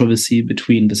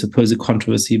supposed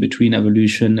controversy between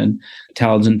evolution and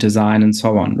intelligent design and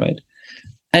so on, right?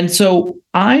 And so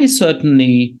I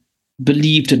certainly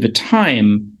believed at the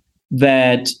time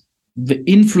that the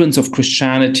influence of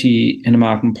Christianity in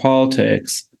American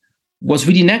politics was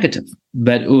really negative,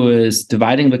 that it was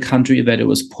dividing the country, that it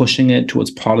was pushing it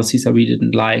towards policies that we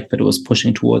didn't like, that it was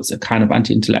pushing towards a kind of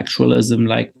anti-intellectualism,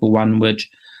 like the one which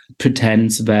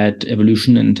pretends that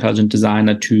evolution and intelligent design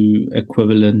are two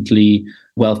equivalently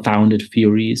well-founded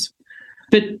theories.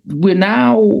 But we're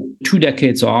now 2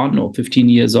 decades on, or 15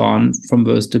 years on from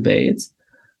those debates,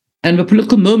 and the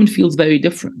political moment feels very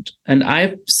different. And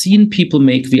I've seen people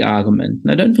make the argument,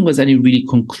 and I don't think there's any really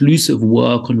conclusive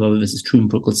work on whether this is true in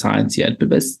political science yet, but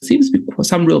there seems to be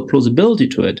some real plausibility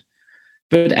to it.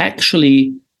 But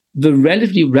actually, the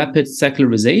relatively rapid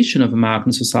secularization of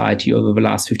American society over the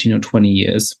last 15 or 20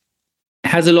 years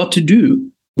has a lot to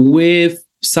do with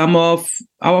some of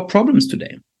our problems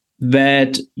today.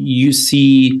 That you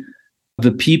see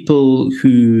the people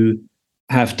who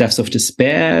have deaths of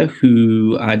despair,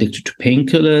 who are addicted to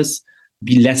painkillers,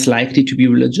 be less likely to be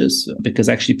religious, because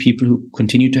actually people who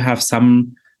continue to have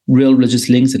some real religious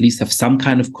links at least have some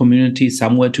kind of community,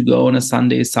 somewhere to go on a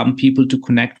Sunday, some people to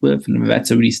connect with, and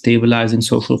that's a really stabilizing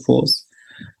social force.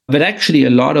 But actually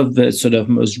a lot of the sort of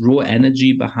most raw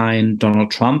energy behind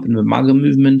Donald Trump and the MAGA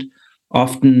movement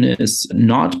often is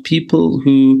not people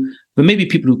who, but maybe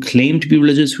people who claim to be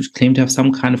religious, who claim to have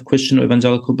some kind of Christian or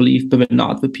evangelical belief, but they're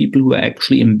not the people who are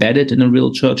actually embedded in a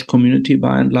real church community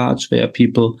by and large. They are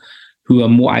people who are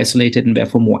more isolated and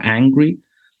therefore more angry.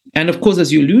 And of course,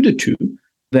 as you alluded to,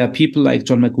 there are people like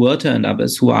John McWhorter and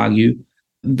others who argue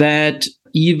that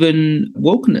even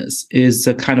wokeness is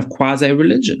a kind of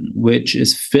quasi-religion, which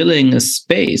is filling a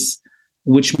space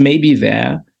which may be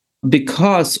there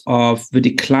because of the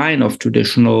decline of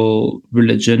traditional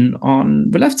religion on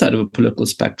the left side of the political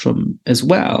spectrum as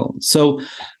well. So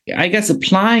I guess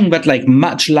applying that like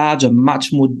much larger,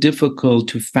 much more difficult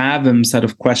to fathom set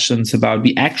of questions about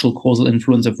the actual causal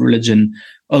influence of religion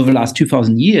over the last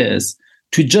 2,000 years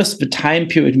to just the time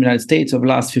period in the United States over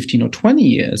the last 15 or 20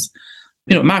 years,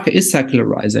 America is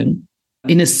secularizing.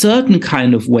 In a certain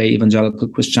kind of way, evangelical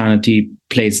Christianity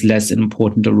plays less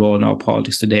important a role in our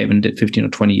politics today than it did 15 or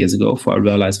 20 years ago. For I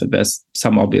realize that there's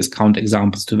some obvious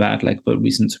counterexamples to that, like the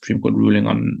recent Supreme Court ruling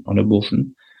on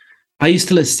abortion. Are you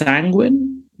still as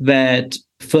sanguine that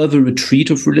further retreat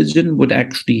of religion would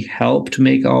actually help to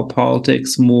make our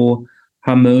politics more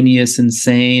harmonious and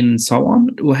sane and so on?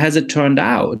 Or has it turned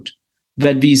out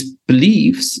that these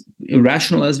beliefs,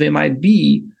 irrational as they might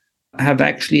be, have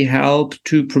actually helped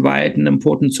to provide an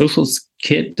important social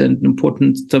kit and an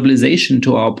important stabilization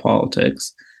to our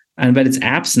politics, and that its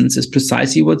absence is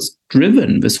precisely what's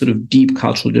driven the sort of deep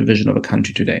cultural division of a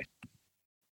country today?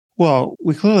 Well,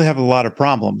 we clearly have a lot of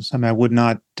problems. I mean, I would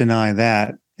not deny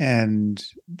that. And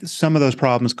some of those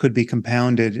problems could be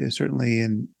compounded, certainly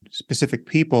in specific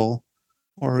people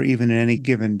or even in any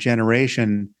given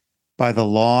generation, by the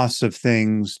loss of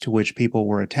things to which people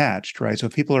were attached, right? So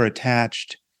if people are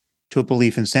attached to a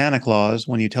belief in Santa Claus,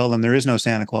 when you tell them there is no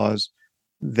Santa Claus,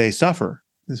 they suffer.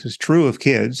 This is true of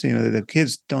kids. The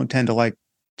kids don't tend to like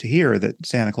to hear that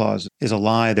Santa Claus is a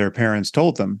lie their parents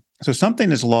told them. So something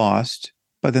is lost,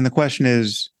 but then the question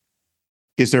is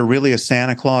there really a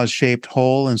Santa Claus-shaped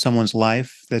hole in someone's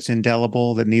life that's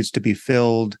indelible, that needs to be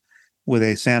filled with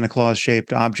a Santa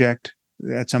Claus-shaped object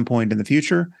at some point in the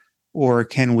future? Or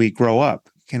can we grow up?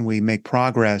 Can we make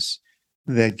progress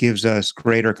that gives us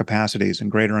greater capacities and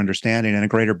greater understanding and a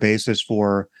greater basis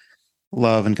for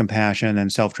love and compassion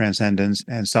and self-transcendence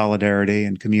and solidarity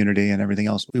and community and everything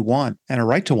else we want and a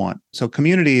right to want? So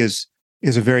community is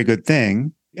a very good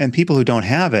thing. And people who don't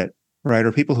have it, right,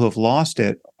 or people who have lost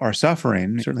it are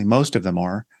suffering. Certainly most of them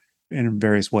are in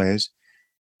various ways.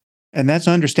 And that's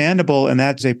understandable. And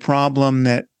that's a problem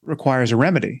that requires a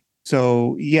remedy.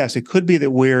 So yes, it could be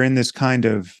that we're in this kind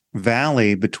of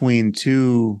valley between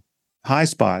two high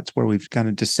spots where we've kind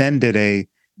of descended a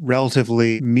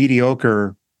relatively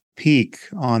mediocre peak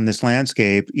on this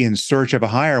landscape in search of a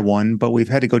higher one, but we've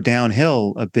had to go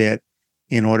downhill a bit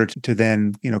in order to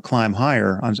then, climb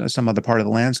higher on some other part of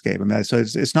the landscape. I mean, so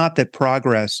it's not that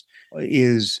progress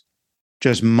is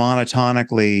just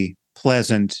monotonically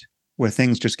pleasant, where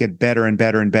things just get better and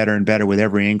better and better and better with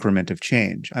every increment of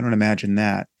change. I don't imagine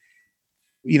that.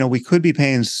 We could be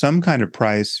paying some kind of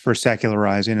price for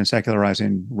secularizing and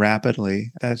secularizing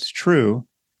rapidly. That's true.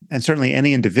 And certainly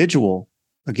any individual,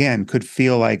 again, could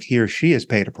feel like he or she has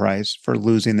paid a price for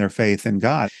losing their faith in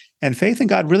God. And faith in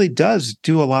God really does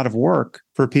do a lot of work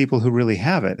for people who really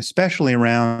have it, especially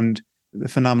around the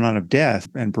phenomenon of death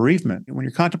and bereavement. When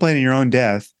you're contemplating your own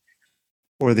death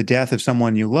or the death of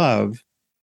someone you love,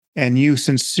 and you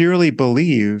sincerely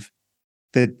believe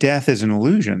that death is an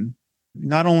illusion,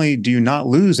 not only do you not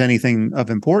lose anything of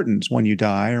importance when you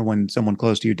die or when someone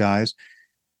close to you dies,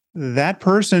 that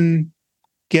person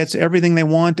gets everything they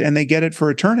want and they get it for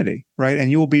eternity, right?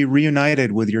 And you will be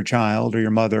reunited with your child or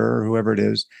your mother or whoever it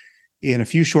is in a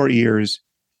few short years,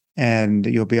 and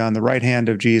you'll be on the right hand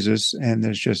of Jesus, and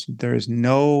there is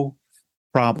no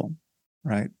problem,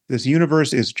 right? This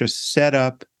universe is just set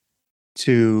up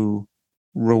to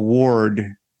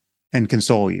reward and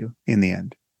console you in the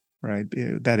end, right?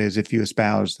 That is, if you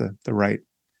espouse the right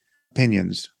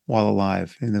opinions while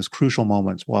alive, in those crucial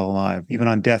moments while alive, even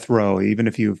on death row, even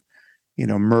if you've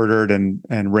murdered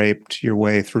and raped your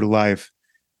way through life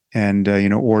and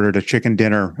ordered a chicken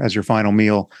dinner as your final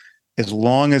meal, as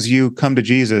long as you come to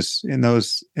Jesus in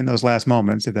those last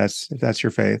moments, if that's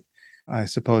your faith, I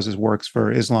suppose this works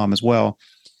for Islam as well,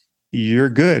 you're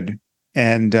good.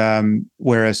 And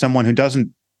whereas someone who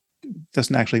doesn't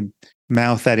actually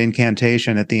mouth that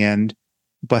incantation at the end,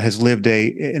 but has lived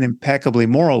an impeccably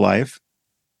moral life,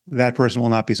 that person will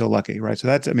not be so lucky, right?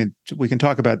 So we can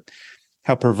talk about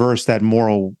how perverse that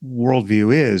moral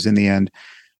worldview is in the end.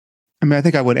 I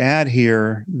think I would add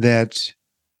here that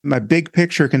my big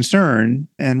picture concern,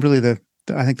 and really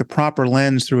I think the proper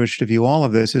lens through which to view all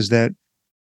of this, is that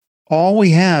all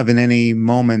we have in any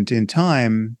moment in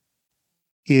time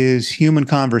is human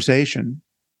conversation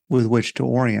with which to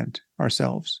orient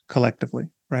ourselves collectively,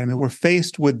 right? We're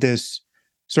faced with this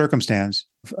circumstance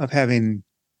of having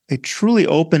a truly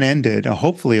open-ended, a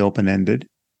hopefully open-ended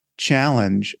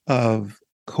challenge of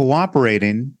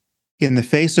cooperating in the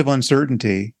face of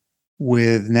uncertainty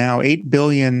with now 8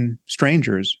 billion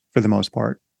strangers for the most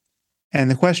part.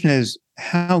 And the question is,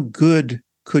 how good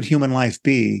could human life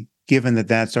be given that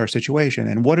that's our situation?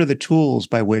 And what are the tools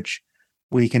by which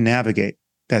we can navigate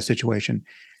that situation?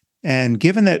 And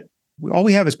given that all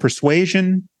we have is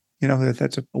persuasion,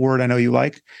 that's a word I know you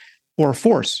like, or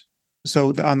force.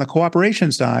 So on the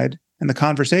cooperation side and the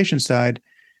conversation side,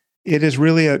 it is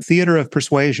really a theater of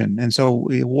persuasion. And so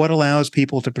what allows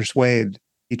people to persuade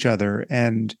each other,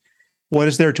 and what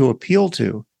is there to appeal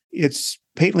to? It's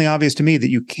patently obvious to me that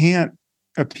you can't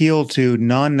appeal to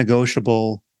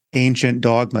non-negotiable ancient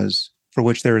dogmas for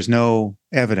which there is no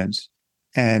evidence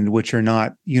and which are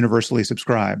not universally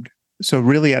subscribed. So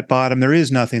really at bottom, there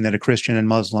is nothing that a Christian and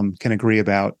Muslim can agree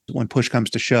about when push comes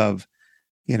to shove,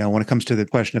 when it comes to the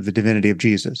question of the divinity of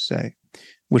Jesus, say,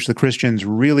 which the Christians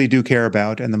really do care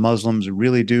about and the Muslims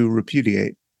really do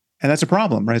repudiate. And that's a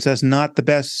problem, right? So that's not the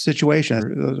best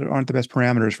situation. Those aren't the best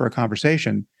parameters for a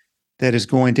conversation that is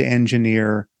going to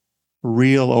engineer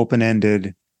real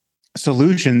open-ended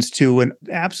solutions to an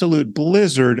absolute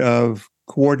blizzard of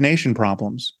coordination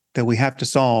problems that we have to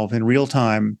solve in real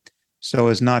time so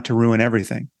as not to ruin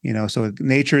everything. So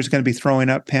nature is going to be throwing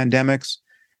up pandemics,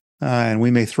 and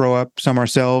we may throw up some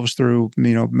ourselves through,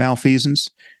 malfeasance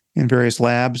in various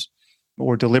labs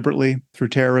or deliberately through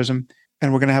terrorism.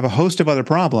 And we're going to have a host of other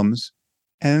problems.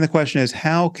 And then the question is,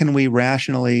 how can we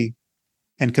rationally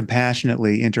and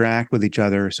compassionately interact with each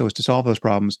other so as to solve those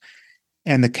problems?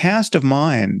 And the cast of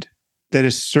mind that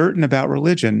is certain about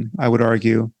religion, I would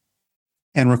argue,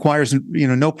 and requires,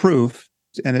 no proof,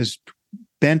 and is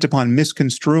bent upon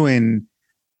misconstruing,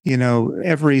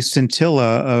 every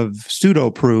scintilla of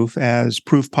pseudo-proof as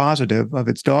proof positive of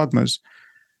its dogmas,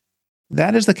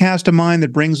 that is the cast of mind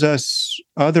that brings us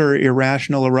other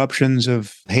irrational eruptions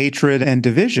of hatred and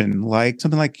division, like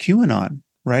something like QAnon,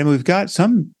 right? We've got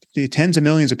some tens of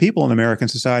millions of people in American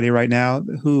society right now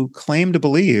who claim to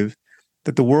believe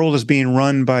that the world is being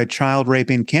run by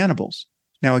child-raping cannibals.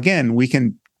 Now, again, we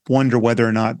can wonder whether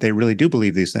or not they really do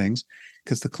believe these things,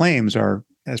 because the claims are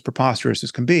as preposterous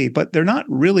as can be, but they're not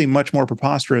really much more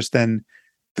preposterous than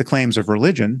the claims of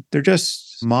religion. They're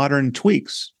just modern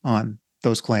tweaks on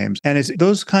those claims. And it's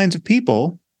those kinds of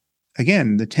people,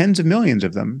 again, the tens of millions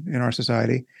of them in our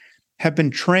society, have been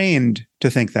trained to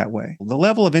think that way. The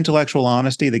level of intellectual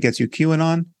honesty that gets you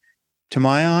QAnon, to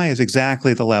my eye, is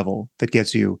exactly the level that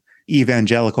gets you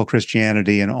evangelical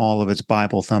Christianity and all of its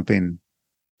Bible-thumping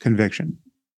conviction.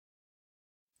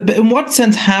 But in what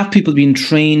sense have people been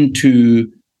trained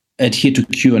to adhere to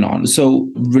QAnon?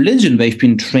 So religion, they've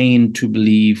been trained to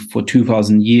believe for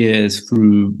 2,000 years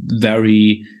through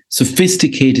very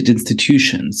sophisticated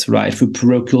institutions, right? Through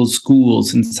parochial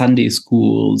schools and Sunday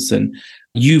schools and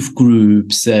youth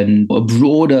groups and a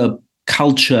broader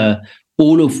culture,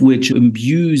 all of which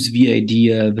imbues the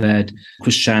idea that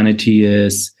Christianity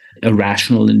is a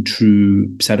rational and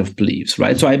true set of beliefs,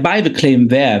 right? So I buy the claim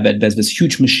there that there's this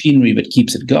huge machinery that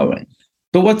keeps it going.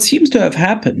 But what seems to have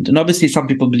happened, and obviously some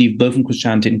people believe both in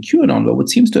Christianity and QAnon, but what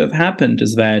seems to have happened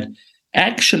is that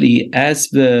actually as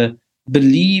the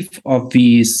belief of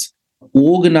these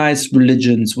organized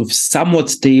religions with somewhat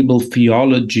stable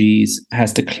theologies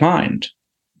has declined,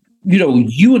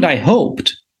 you and I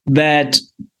hoped that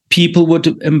people would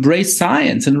embrace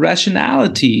science and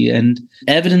rationality and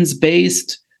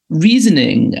evidence-based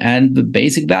reasoning and the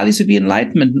basic values of the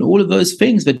Enlightenment and all of those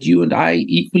things that you and I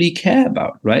equally care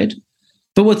about, right?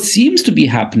 But what seems to be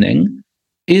happening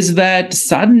is that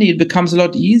suddenly it becomes a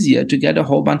lot easier to get a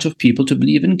whole bunch of people to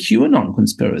believe in QAnon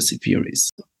conspiracy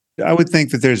theories. I would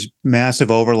think that there's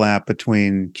massive overlap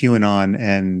between QAnon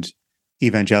and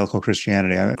evangelical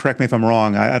Christianity. Correct me if I'm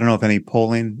wrong. I don't know if any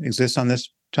polling exists on this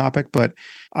topic, but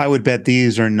I would bet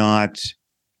these are not,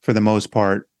 for the most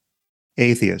part,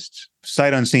 atheists.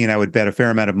 Sight unseen, I would bet a fair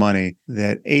amount of money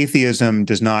that atheism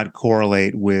does not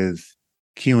correlate with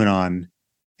QAnon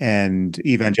and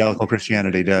evangelical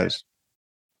Christianity does.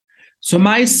 So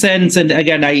my sense, and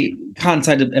again, I can't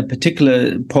cite a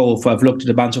particular poll, for I've looked at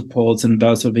a bunch of polls, and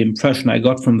the sort of impression I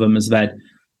got from them is that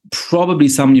probably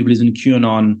somebody who believes in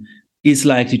QAnon is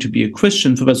likely to be a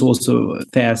Christian, for there's also a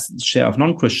fair share of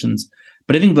non-Christians.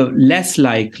 But I think they're less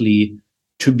likely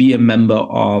to be a member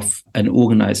of an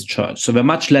organized church. So they're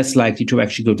much less likely to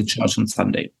actually go to church on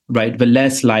Sunday, right? They're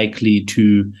less likely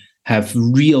to have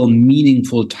real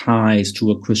meaningful ties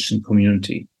to a Christian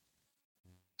community.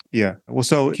 Yeah. Well,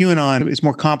 so QAnon is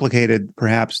more complicated,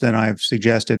 perhaps, than I've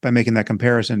suggested by making that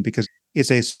comparison, because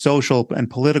it's a social and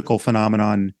political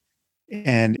phenomenon,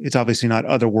 and it's obviously not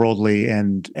otherworldly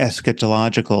and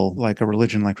eschatological like a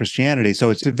religion like Christianity. So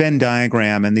it's a Venn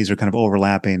diagram, and these are kind of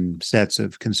overlapping sets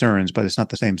of concerns, but it's not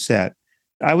the same set.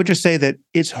 I would just say that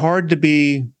it's hard to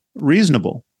be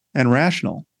reasonable and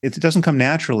rational. It doesn't come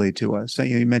naturally to us.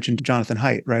 You mentioned Jonathan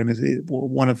Haidt, right? I mean,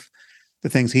 one of the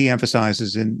things he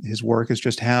emphasizes in his work is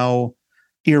just how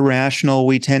irrational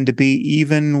we tend to be,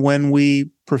 even when we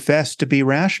profess to be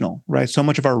rational, right? So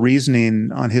much of our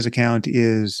reasoning on his account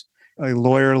is a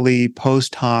lawyerly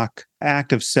post hoc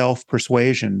act of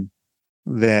self-persuasion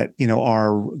that,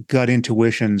 our gut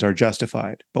intuitions are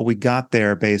justified, but we got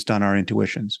there based on our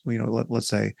intuitions. Let's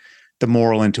say the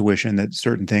moral intuition that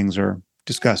certain things are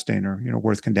disgusting or,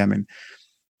 worth condemning.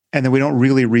 And then we don't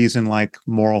really reason like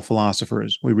moral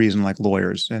philosophers. We reason like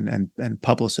lawyers and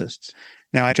publicists.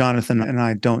 Now, Jonathan and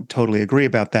I don't totally agree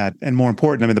about that. And more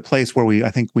important, the place where I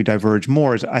think we diverge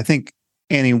more is, I think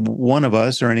any one of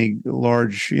us or any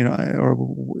large,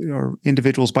 or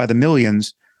individuals by the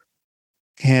millions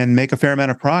can make a fair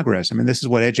amount of progress. This is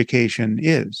what education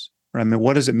is. Right?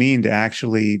 What does it mean to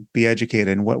actually be educated?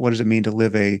 And what does it mean to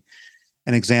live an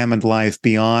examined life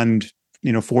beyond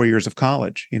 4 years of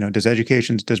college?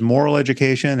 Does moral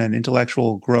education and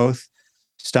intellectual growth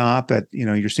stop at,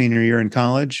 your senior year in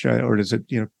college, or does it,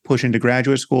 push into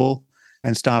graduate school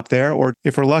and stop there? Or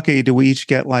if we're lucky, do we each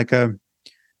get like a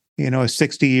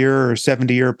 60-year or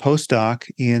 70-year postdoc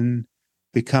in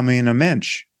becoming a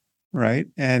mensch, right?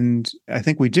 And I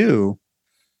think we do.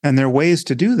 And there are ways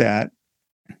to do that.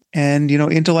 And,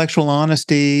 intellectual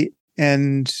honesty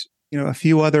and, a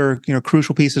few other,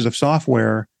 crucial pieces of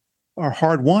software are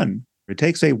hard won. It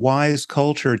takes a wise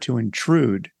culture to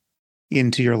intrude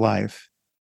into your life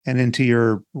and into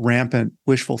your rampant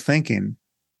wishful thinking.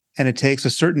 And it takes a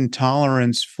certain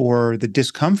tolerance for the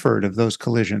discomfort of those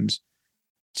collisions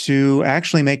to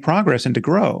actually make progress and to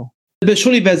grow. But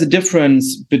surely there's a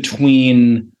difference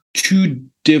between two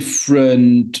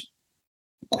different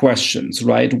questions,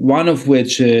 right? One of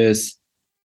which is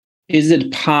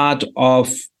it part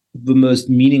of the most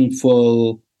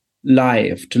meaningful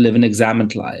life to live an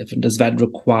examined life? And does that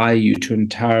require you to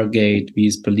interrogate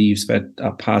these beliefs that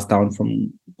are passed down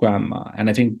from grandma? And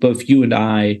I think both you and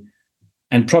I,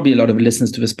 and probably a lot of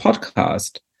listeners to this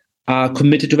podcast, are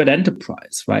committed to that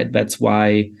enterprise, right? That's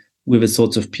why we're the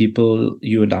sorts of people,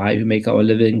 you and I, who make our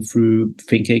living through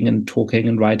thinking and talking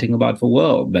and writing about the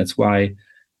world. That's why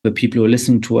the people who are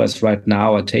listening to us right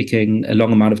now are taking a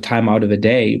long amount of time out of a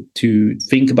day to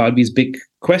think about these big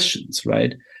questions,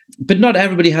 right? But not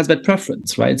everybody has that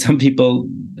preference, right? Some people,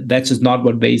 that's just not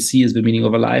what they see as the meaning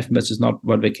of a life, and that's just not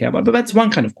what they care about. But that's one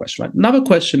kind of question, right? Another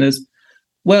question is,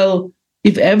 well,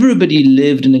 if everybody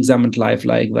lived an examined life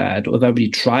like that, or if everybody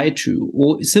tried to,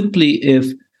 or simply if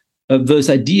those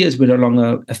ideas were no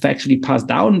longer effectively passed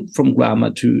down from grandma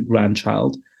to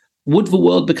grandchild, would the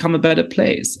world become a better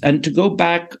place? And to go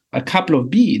back a couple of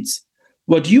beats,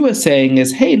 what you are saying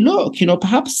is, hey, look,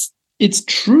 perhaps it's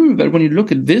true that when you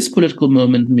look at this political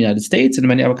moment in the United States and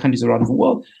many other countries around the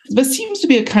world, there seems to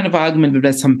be a kind of argument that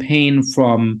there's some pain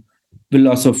from the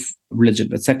loss of religion,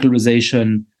 that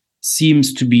secularization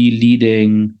seems to be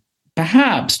leading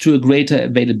perhaps to a greater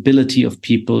availability of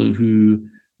people who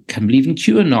can believe in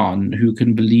QAnon, who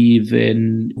can believe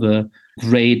in the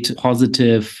great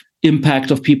positive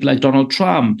impact of people like Donald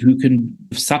Trump, who can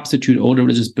substitute old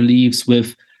religious beliefs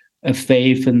with a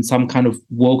faith in some kind of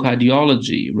woke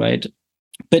ideology, right?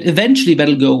 But eventually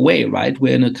that'll go away, right?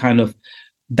 We're in a kind of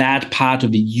bad part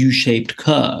of a U-shaped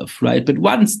curve, right? But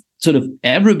once sort of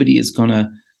everybody is going to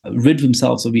rid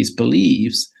themselves of these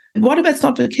beliefs, what if that's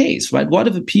not the case, right? What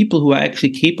if the people who are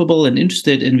actually capable and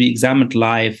interested in the examined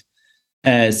life,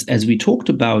 as we talked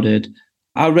about it,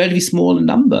 are relatively small in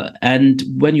number? And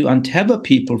when you untether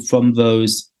people from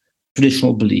those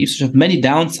traditional beliefs, which have many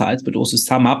downsides, but also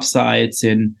some upsides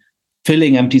in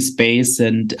filling empty space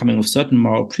and coming with certain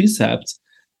moral precepts,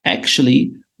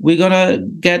 actually, we're going to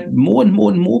get more and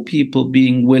more and more people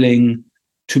being willing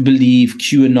to believe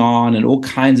QAnon and all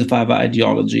kinds of other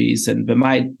ideologies. And they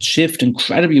might shift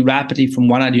incredibly rapidly from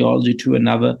one ideology to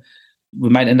another. We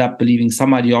might end up believing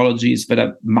some ideologies that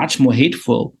are much more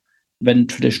hateful than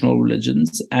traditional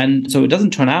religions. And so it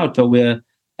doesn't turn out that we're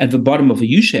at the bottom of a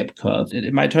U-shaped curve.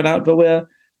 It might turn out that we're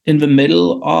in the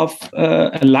middle of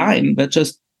a line that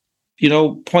just,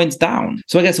 points down.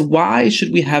 So I guess, why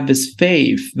should we have this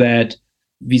faith that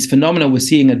these phenomena we're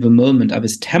seeing at the moment are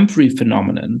this temporary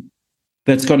phenomenon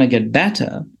that's going to get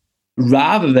better,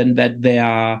 rather than that they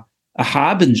are a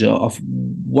harbinger of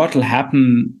what will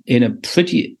happen in a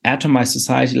pretty atomized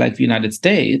society like the United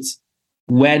States,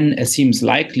 when, as seems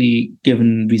likely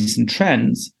given recent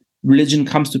trends, religion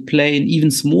comes to play an even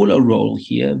smaller role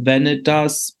here than it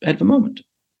does at the moment?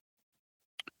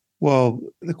 Well,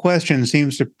 the question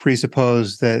seems to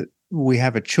presuppose that we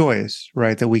have a choice,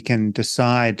 right? That we can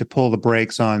decide to pull the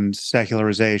brakes on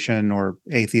secularization or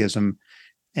atheism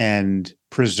and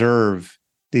preserve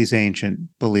these ancient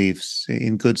beliefs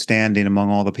in good standing among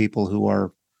all the people who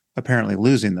are apparently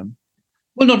losing them.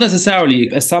 Well, not necessarily.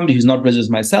 As somebody who's not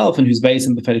religious myself and who's very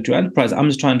sympathetic to enterprise, I'm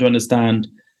just trying to understand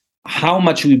how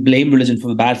much we blame religion for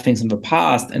the bad things in the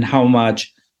past and how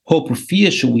much hope or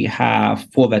fear should we have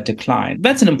for that decline.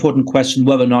 That's an important question,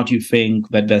 whether or not you think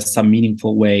that there's some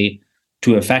meaningful way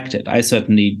to affect it. I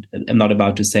certainly am not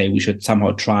about to say we should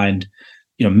somehow try and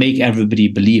make everybody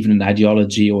believe in an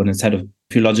ideology or in a set of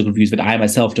theological views that I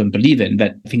myself don't believe in.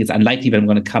 That I think it's unlikely that I'm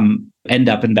going to end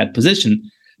up in that position.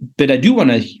 But I do want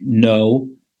to know,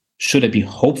 should I be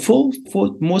hopeful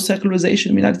for more secularization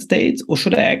in the United States, or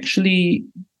should I actually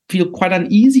feel quite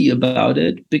uneasy about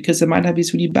it because it might have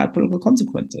these really bad political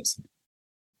consequences?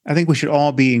 I think we should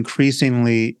all be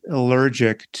increasingly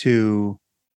allergic to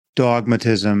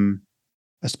dogmatism,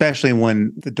 especially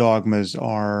when the dogmas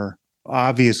are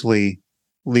obviously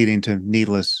leading to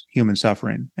needless human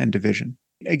suffering and division.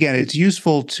 Again, it's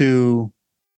useful to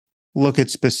look at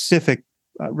specific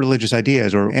religious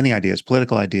ideas or any ideas,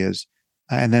 political ideas,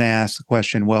 and then ask the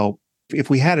question, well, if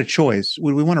we had a choice,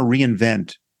 would we want to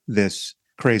reinvent this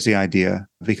crazy idea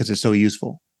because it's so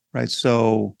useful, right?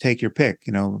 So take your pick,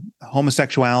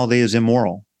 homosexuality is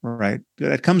immoral, right?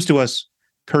 That comes to us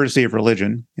courtesy of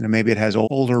religion. Maybe it has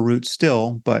older roots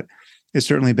still, but it's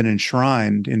certainly been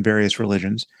enshrined in various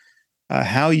religions.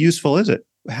 How useful is it?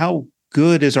 How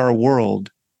good is our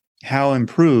world? How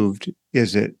improved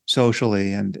is it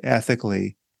socially and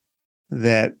ethically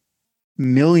that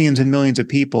millions and millions of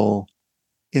people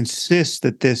insist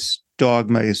that this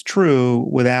dogma is true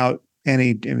without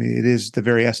it is the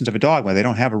very essence of a dogma. They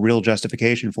don't have a real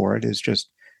justification for it.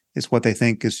 It's what they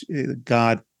think is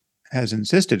God has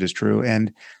insisted is true.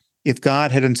 And if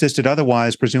God had insisted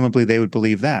otherwise, presumably they would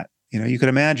believe that. You could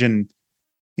imagine,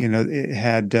 it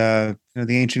had the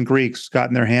ancient Greeks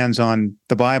gotten their hands on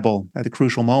the Bible at the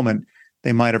crucial moment,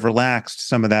 they might have relaxed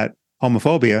some of that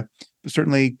homophobia. But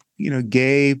certainly,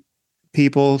 gay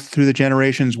people through the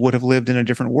generations would have lived in a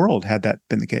different world had that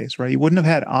been the case, right? You wouldn't have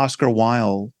had Oscar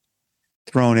Wilde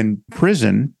thrown in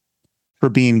prison for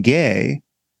being gay.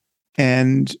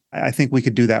 And I think we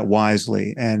could do that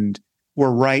wisely. And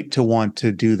we're right to want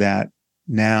to do that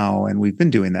now. And we've been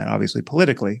doing that, obviously,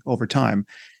 politically over time.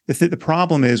 The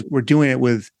problem is we're doing it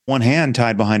with one hand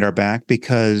tied behind our back,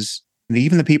 because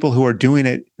even the people who are doing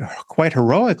it quite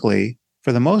heroically,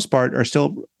 for the most part, are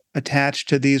still attached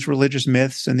to these religious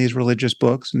myths and these religious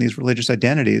books and these religious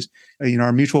identities.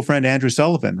 Our mutual friend, Andrew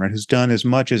Sullivan, right, who's done as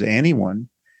much as anyone,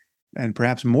 and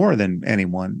perhaps more than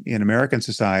anyone in American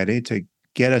society, to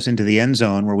get us into the end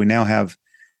zone where we now have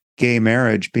gay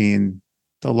marriage being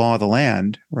the law of the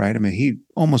land, right? I mean, he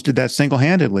almost did that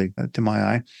single-handedly, to my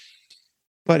eye.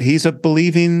 But he's a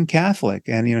believing Catholic,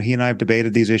 and he and I have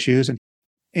debated these issues. And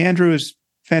Andrew is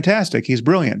fantastic; he's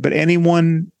brilliant. But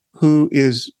anyone who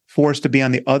is forced to be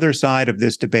on the other side of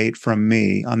this debate from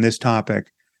me on this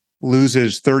topic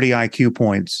loses 30 IQ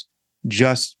points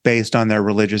just based on their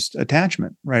religious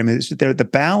attachment, right? I mean, the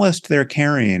ballast they're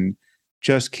carrying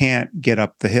just can't get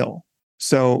up the hill.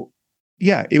 So,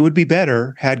 yeah, it would be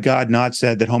better had God not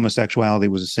said that homosexuality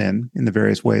was a sin in the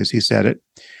various ways he said it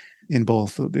in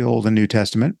both the Old and New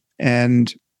Testament.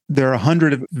 And there are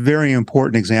 100 of very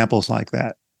important examples like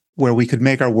that, where we could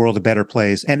make our world a better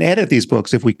place and edit these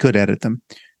books if we could edit them.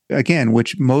 Again,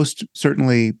 which most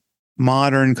certainly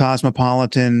modern,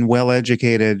 cosmopolitan,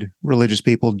 well-educated religious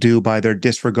people do by their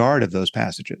disregard of those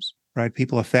passages, right?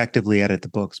 People effectively edit the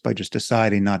books by just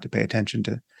deciding not to pay attention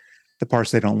to the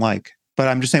parts they don't like. But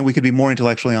I'm just saying we could be more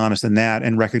intellectually honest than that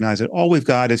and recognize that all we've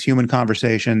got is human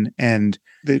conversation. And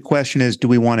the question is, do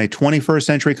we want a 21st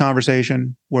century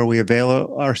conversation where we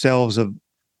avail ourselves of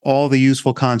all the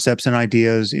useful concepts and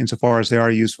ideas insofar as they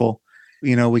are useful?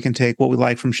 You know, we can take what we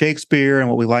like from Shakespeare and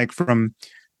what we like from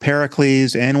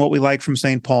Pericles and what we like from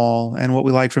St. Paul and what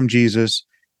we like from Jesus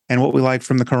and what we like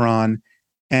from the Quran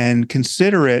and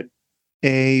consider it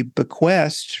a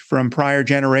bequest from prior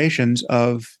generations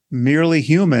of merely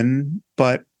human,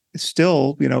 but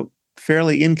still,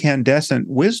 fairly incandescent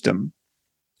wisdom,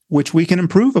 which we can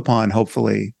improve upon,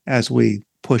 hopefully, as we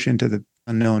push into the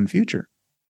unknown future.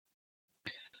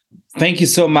 Thank you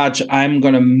so much. I'm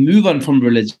going to move on from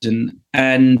religion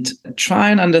and try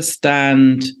and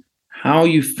understand how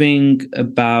you think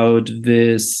about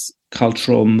this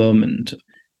cultural moment.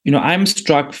 I'm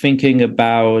struck thinking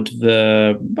about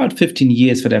about 15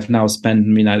 years that I've now spent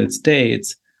in the United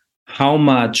States, how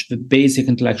much the basic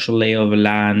intellectual layer of the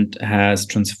land has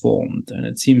transformed. And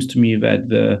it seems to me that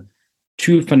the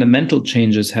two fundamental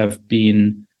changes have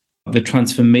been the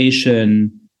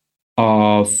transformation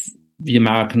of the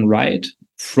American right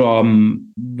from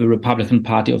the Republican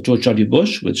Party of George W.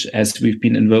 Bush, which, as we've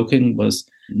been invoking, was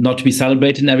not to be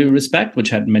celebrated in every respect, which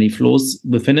had many flaws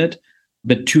within it,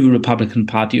 but to the Republican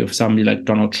Party of somebody like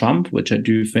Donald Trump, which I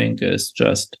do think is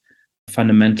just a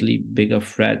fundamentally bigger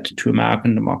threat to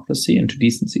American democracy and to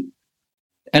decency.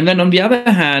 And then on the other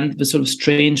hand, the sort of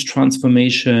strange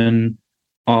transformation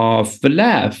of the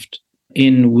left,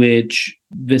 in which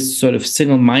this sort of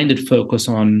single-minded focus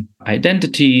on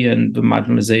identity and the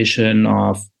marginalization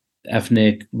of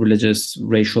ethnic, religious,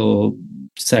 racial,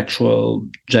 sexual,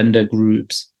 gender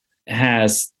groups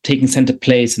has taken center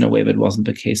place in a way that wasn't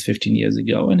the case 15 years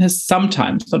ago, and has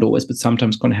sometimes, not always, but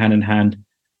sometimes gone hand in hand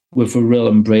with a real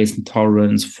embrace and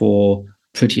tolerance for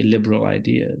pretty liberal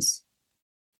ideas.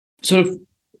 Sort of,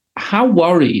 how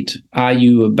worried are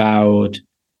you about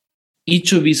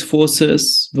each of these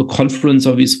forces, the confluence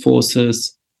of these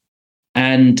forces,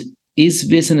 and is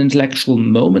this an intellectual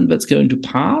moment that's going to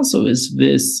pass, or is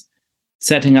this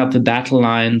setting up the battle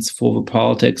lines for the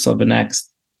politics of the next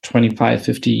 25,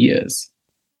 50 years?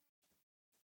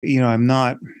 I'm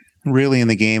not really in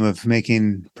the game of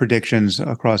making predictions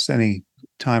across any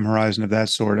time horizon of that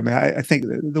sort. I mean, I think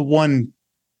the one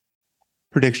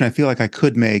prediction I feel like I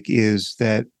could make is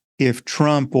that if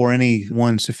Trump or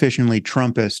anyone sufficiently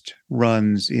Trumpist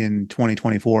runs in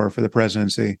 2024 for the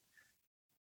presidency,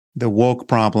 the woke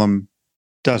problem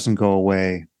doesn't go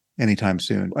away anytime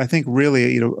soon. I think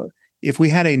really, if we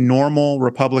had a normal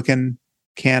Republican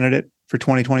candidate for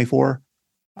 2024,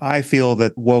 I feel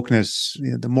that wokeness,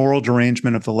 the moral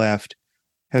derangement of the left,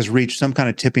 has reached some kind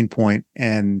of tipping point,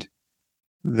 and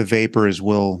the vapors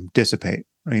will dissipate,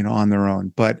 on their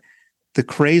own. But the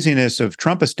craziness of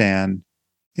Trumpistan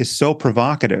is so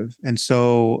provocative and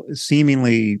so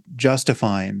seemingly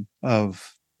justifying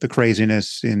of the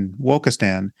craziness in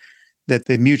Wokistan that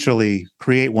they mutually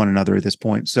create one another at this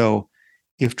point. So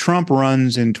if Trump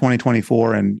runs in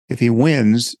 2024 and if he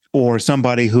wins, or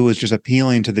somebody who is just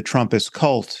appealing to the Trumpist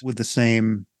cult with the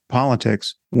same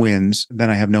politics wins, then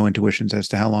I have no intuitions as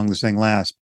to how long this thing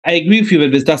lasts. I agree with you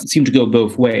that this doesn't seem to go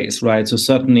both ways, right? So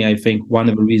certainly I think one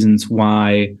of the reasons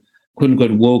why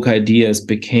quote-unquote woke ideas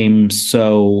became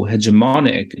so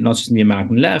hegemonic, not just in the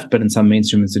American left, but in some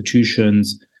mainstream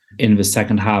institutions in the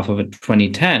second half of the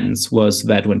 2010s, was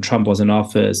that when Trump was in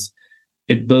office,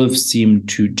 it both seemed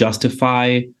to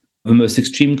justify the most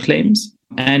extreme claims,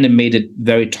 and it made it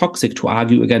very toxic to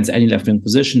argue against any left-wing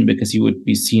position because you would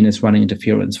be seen as running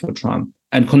interference for Trump.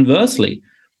 And conversely,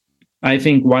 I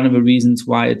think one of the reasons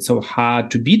why it's so hard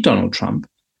to beat Donald Trump,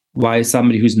 why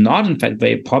somebody who's not, in fact,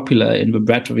 very popular in the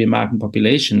breadth of the American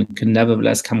population can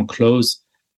nevertheless come close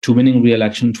to winning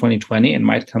re-election in 2020 and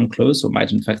might come close or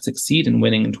might, in fact, succeed in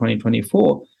winning in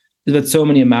 2024, is that so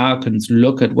many Americans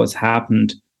look at what's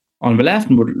happened on the left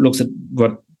and looks at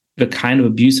what the kind of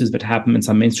abuses that happen in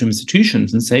some mainstream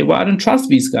institutions and say, well, I don't trust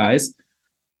these guys.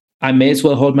 I may as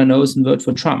well hold my nose and vote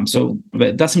for Trump. So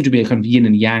it does seem to be a kind of yin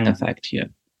and yang effect here.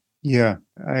 Yeah,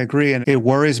 I agree. And it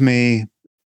worries me.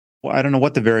 Well, I don't know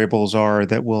what the variables are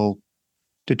that will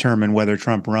determine whether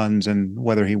Trump runs and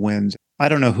whether he wins. I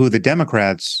don't know who the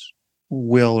Democrats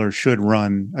will or should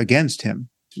run against him.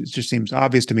 It just seems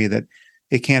obvious to me that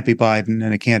it can't be Biden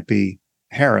and it can't be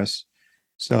Harris.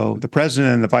 So the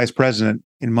president and the vice president,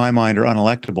 in my mind, are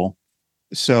unelectable.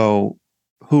 So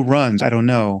who runs? I don't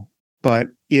know. But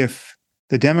if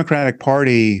the Democratic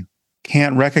Party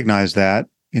can't recognize that,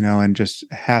 and just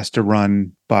has to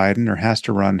run Biden or has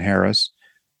to run Harris,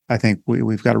 I think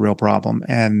we've got a real problem.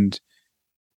 And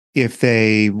if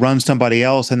they run somebody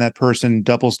else and that person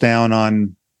doubles down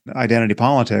on identity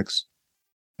politics,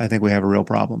 I think we have a real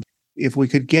problem. If we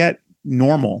could get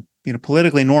normal,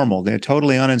 politically normal, they're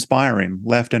totally uninspiring,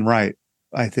 left and right,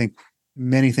 I think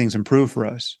many things improve for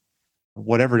us.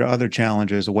 Whatever other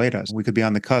challenges await us, we could be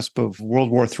on the cusp of World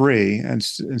War III, and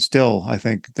still, I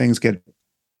think things get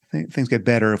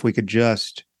better if we could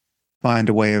just find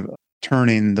a way of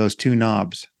turning those two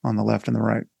knobs on the left and the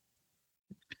right.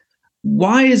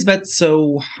 Why is that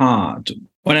so hard?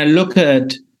 When I look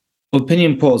at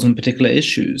opinion polls on particular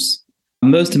issues,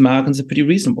 most Americans are pretty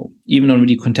reasonable. Even on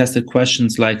really contested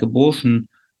questions like abortion,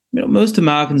 most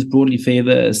Americans broadly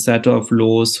favor a set of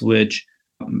laws which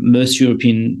most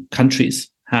European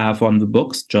countries have on the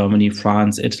books. Germany,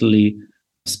 France, Italy,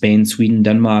 Spain, Sweden,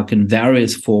 Denmark, in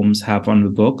various forms have on the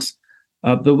books,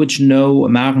 but which no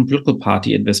American political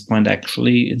party at this point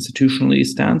actually institutionally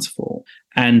stands for.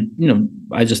 And,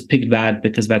 I just picked that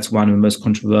because that's one of the most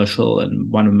controversial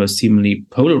and one of the most seemingly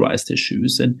polarized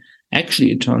issues. And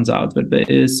actually, it turns out that there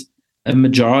is a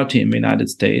majority in the United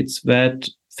States that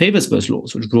favors those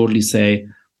laws, which broadly say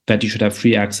that you should have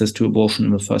free access to abortion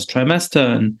in the first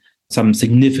trimester and some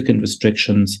significant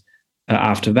restrictions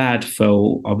after that,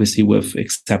 though obviously with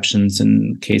exceptions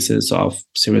in cases of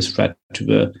serious threat to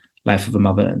the life of a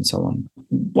mother and so on.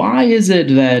 Why is it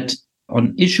that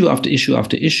on issue after issue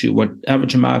after issue, what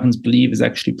average Americans believe is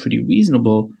actually pretty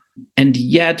reasonable, and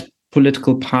yet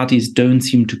political parties don't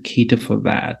seem to cater for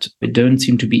that? They don't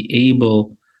seem to be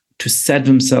able to set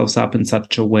themselves up in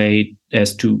such a way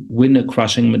as to win a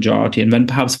crushing majority and then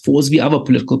perhaps force the other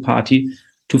political party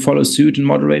to follow suit and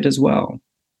moderate as well.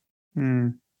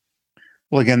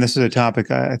 Well, again, this is a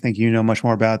topic I think you know much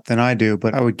more about than I do,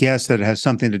 but I would guess that it has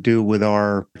something to do with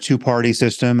our two-party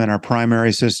system and our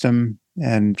primary system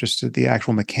and just the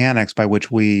actual mechanics by which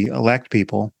we elect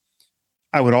people.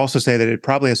 I would also say that it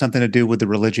probably has something to do with the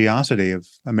religiosity of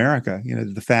America.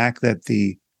 The fact that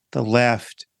the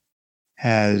left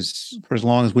has, for as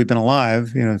long as we've been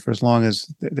alive, for as long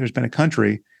as there's been a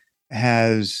country,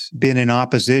 has been in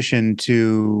opposition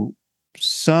to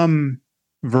some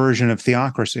version of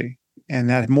theocracy. And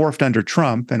that morphed under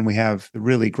Trump, and we have the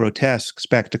really grotesque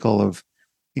spectacle of,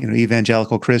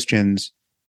 evangelical Christians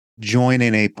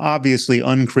joining a obviously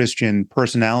unchristian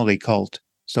personality cult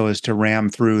so as to ram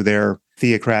through their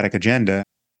theocratic agenda.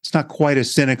 It's not quite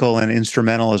as cynical and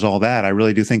instrumental as all that. I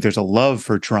really do think there's a love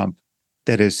for Trump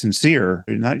that is sincere,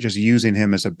 not just using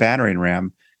him as a battering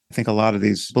ram. I think a lot of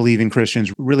these believing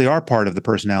Christians really are part of the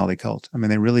personality cult. I mean,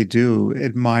 they really do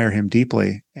admire him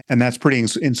deeply. And that's pretty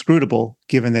inscrutable,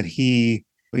 given that he,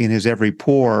 in his every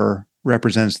pore,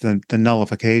 represents the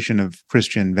nullification of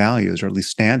Christian values, or at least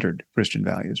standard Christian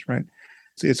values, right?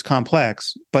 It's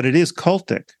complex, but it is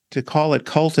cultic. To call it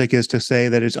cultic is to say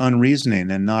that it's unreasoning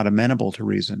and not amenable to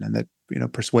reason, and that,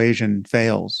 persuasion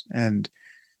fails. And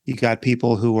you got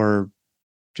people who are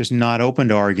just not open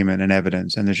to argument and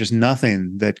evidence. And there's just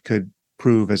nothing that could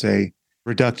prove as a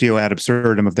reductio ad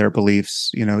absurdum of their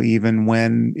beliefs, even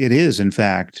when it is, in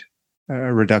fact,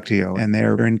 a reductio, and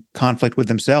they're in conflict with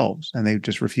themselves and they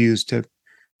just refuse to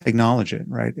acknowledge it,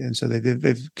 right? And so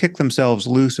they've kicked themselves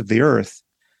loose of the earth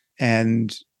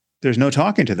and there's no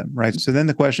talking to them, right? So then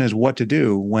the question is what to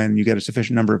do when you get a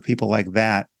sufficient number of people like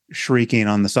that shrieking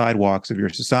on the sidewalks of your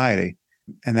society.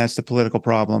 And that's the political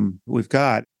problem we've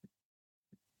got.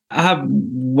 I have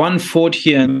one thought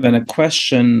here and then a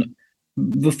question.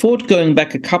 The thought going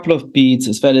back a couple of beats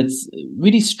is that it's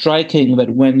really striking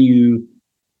that when you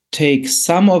take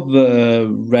some of the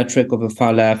rhetoric of the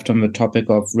far left on the topic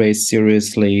of race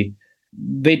seriously,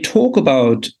 they talk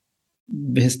about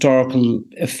the historical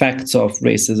effects of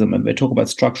racism and they talk about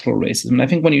structural racism. And I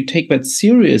think when you take that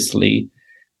seriously,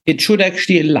 it should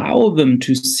actually allow them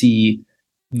to see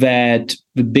that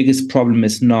the biggest problem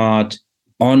is not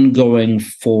ongoing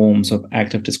forms of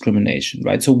active discrimination,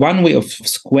 right? So one way of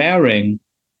squaring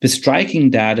the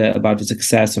striking data about the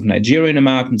success of Nigerian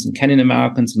Americans and Kenyan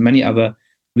Americans and many other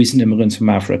recent immigrants from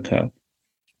Africa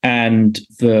and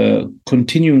the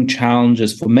continuing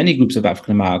challenges for many groups of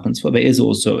African Americans, where there is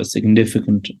also a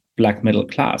significant Black middle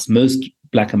class. Most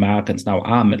Black Americans now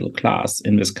are middle class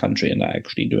in this country and are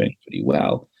actually doing pretty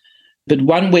well. But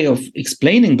one way of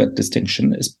explaining that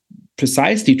distinction is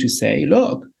precisely to say,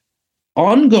 look,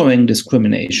 ongoing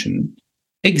discrimination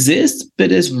exists,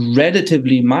 but is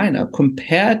relatively minor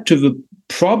compared to the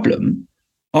problem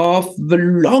of the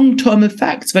long-term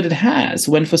effects that it has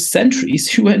when for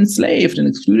centuries you were enslaved and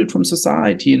excluded from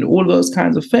society and all those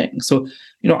kinds of things. So,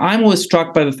 I'm always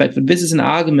struck by the fact that this is an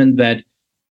argument that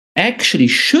actually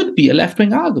should be a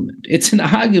left-wing argument. It's an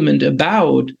argument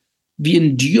about the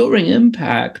enduring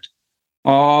impact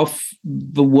of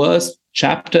the worst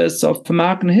chapters of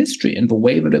American history and the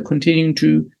way that they're continuing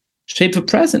to shape the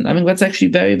present. I mean, that's actually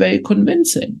very, very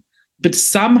convincing. But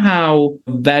somehow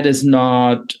that is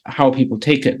not how people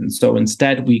take it. And so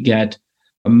instead we get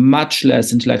a much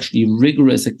less intellectually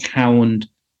rigorous account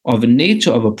of the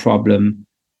nature of a problem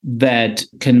that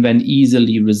can then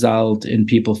easily result in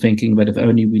people thinking that if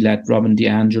only we let Robin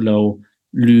DiAngelo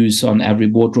loose on every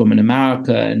boardroom in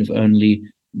America, and if only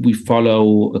we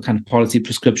follow the kind of policy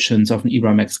prescriptions of an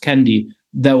Ibram X. Kendi,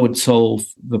 that would solve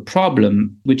the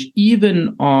problem, which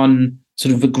even on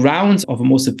sort of the grounds of a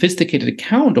more sophisticated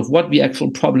account of what the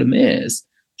actual problem is,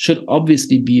 should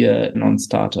obviously be a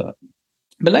non-starter.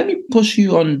 But let me push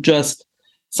you on just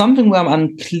something where I'm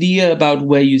unclear about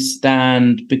where you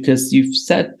stand, because you've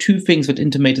said two things that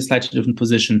intimate a slightly different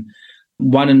position.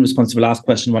 One in response to the last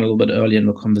question, one a little bit earlier in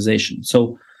the conversation.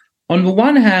 So on the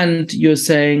one hand, you're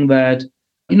saying that,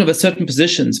 there's certain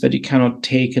positions that you cannot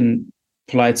take in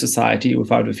polite society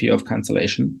without a fear of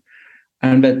cancellation.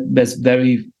 And that there's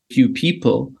very few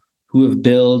people who have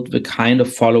built the kind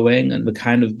of following and the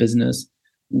kind of business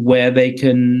where they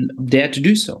can dare to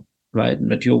do so, right?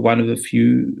 And that you're one of the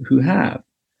few who have.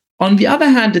 On the other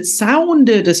hand, it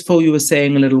sounded as though you were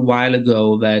saying a little while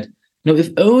ago that, if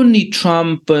only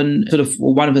Trump and sort of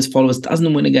one of his followers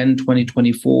doesn't win again in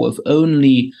 2024, if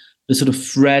only the sort of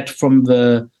threat from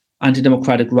the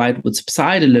anti-democratic right would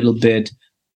subside a little bit,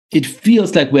 it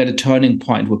feels like we're at a turning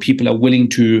point where people are willing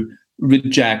to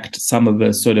reject some of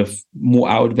the sort of more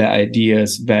out there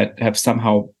ideas that have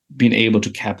somehow been able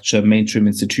to capture mainstream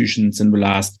institutions in the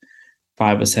last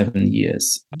 5 or 7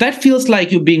 years. That feels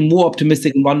like you're being more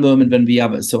optimistic in one moment than the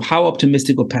other. So how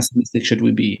optimistic or pessimistic should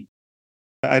we be?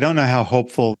 I don't know how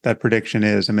hopeful that prediction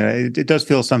is. I mean, it does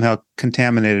feel somehow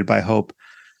contaminated by hope.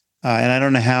 And I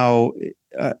don't know how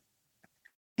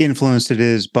influenced it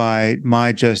is by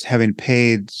my just having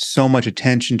paid so much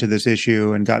attention to this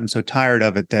issue and gotten so tired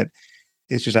of it that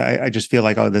it's just, I just feel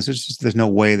like, there's no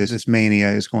way this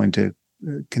mania is going to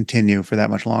continue for that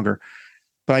much longer.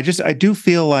 But I do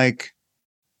feel like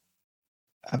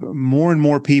more and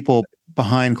more people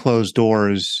behind closed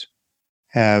doors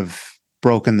have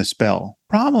broken the spell.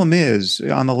 Problem is,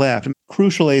 on the left,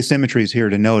 crucial asymmetries here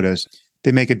to notice.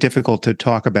 They make it difficult to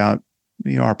talk about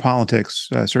our politics,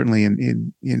 certainly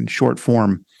in short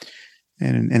form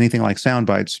and in anything like sound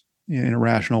bites in a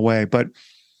rational way. But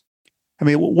I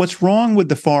mean, what's wrong with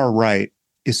the far right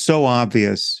is so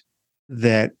obvious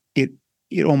that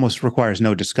it almost requires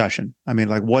no discussion. I mean,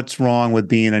 like, what's wrong with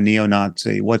being a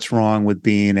neo-Nazi? What's wrong with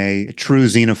being a true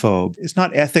xenophobe? It's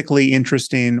not ethically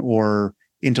interesting or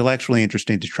intellectually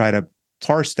interesting to try to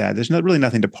parse that. There's really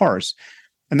nothing to parse.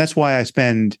 And that's why I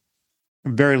spend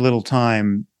very little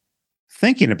time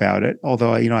thinking about it,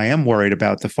 although, I am worried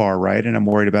about the far right, and I'm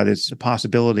worried about its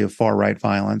possibility of far right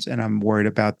violence, and I'm worried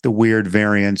about the weird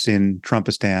variants in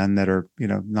Trumpistan that are,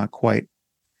 not quite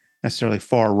necessarily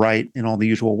far right in all the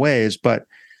usual ways, but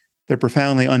they're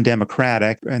profoundly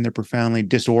undemocratic and they're profoundly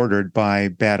disordered by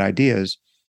bad ideas.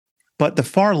 But the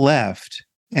far left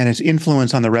and its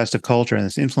influence on the rest of culture and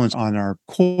its influence on our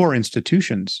core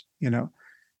institutions,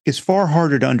 is far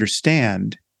harder to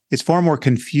understand. It's far more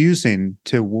confusing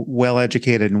to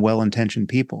well-educated and well-intentioned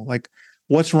people. Like,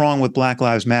 what's wrong with Black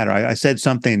Lives Matter? I said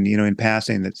something, in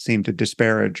passing that seemed to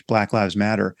disparage Black Lives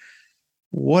Matter.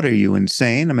 What are you,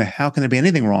 insane? I mean, how can there be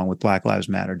anything wrong with Black Lives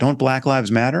Matter? Don't Black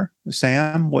Lives Matter,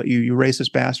 Sam? What, you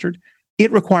racist bastard?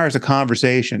 It requires a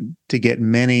conversation to get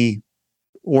many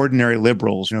ordinary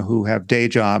liberals, who have day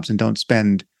jobs and don't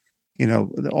spend,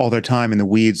 all their time in the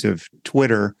weeds of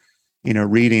Twitter,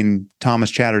 reading Thomas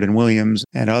Chatterton Williams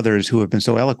and others who have been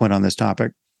so eloquent on this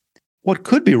topic. What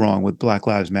could be wrong with Black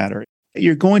Lives Matter?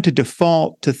 You're going to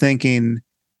default to thinking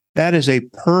that is a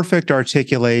perfect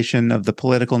articulation of the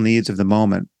political needs of the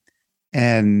moment.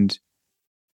 And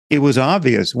it was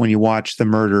obvious when you watched the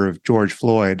murder of George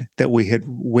Floyd that we had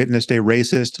witnessed a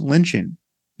racist lynching.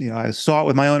 I saw it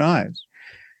with my own eyes.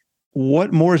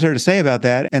 what more is there to say about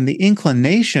that? And the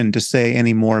inclination to say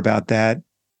any more about that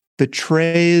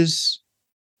betrays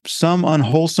some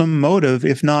unwholesome motive,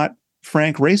 if not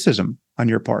frank racism on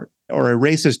your part, or a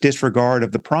racist disregard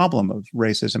of the problem of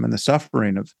racism and the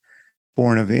suffering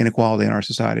born of inequality in our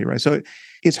society, right? So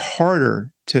it's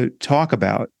harder to talk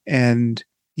about, and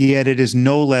yet it is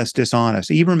no less dishonest.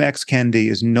 Ibram X. Kendi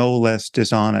is no less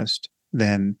dishonest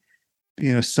than,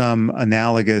 some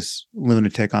analogous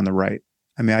lunatic on the right.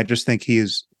 I mean, I just think he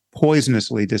is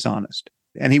poisonously dishonest,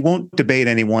 and he won't debate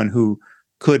anyone who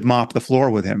could mop the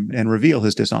floor with him and reveal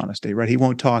his dishonesty, right? He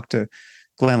won't talk to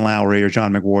Glenn Loury or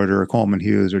John McWhorter or Coleman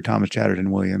Hughes or Thomas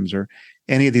Chatterton Williams or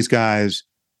any of these guys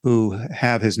who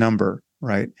have his number,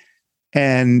 right?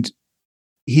 And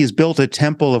he's built a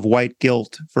temple of white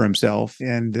guilt for himself,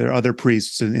 and there are other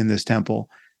priests in this temple.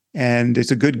 And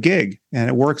it's a good gig, and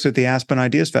it works at the Aspen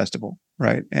Ideas Festival,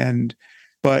 right?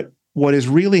 But what is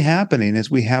really happening is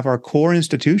we have our core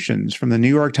institutions, from the New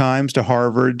York Times to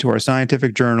Harvard to our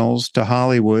scientific journals to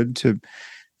Hollywood to,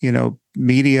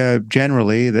 media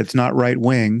generally that's not right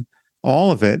wing,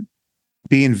 all of it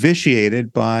being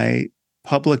vitiated by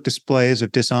public displays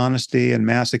of dishonesty and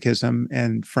masochism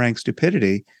and frank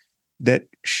stupidity that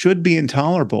should be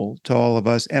intolerable to all of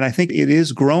us. And I think it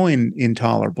is growing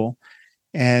intolerable.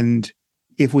 And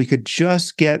if we could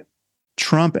just get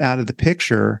Trump out of the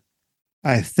picture,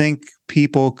 I think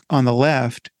people on the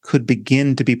left could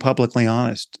begin to be publicly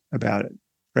honest about it,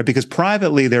 right? Because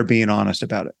privately, they're being honest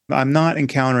about it. I'm not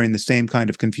encountering the same kind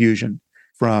of confusion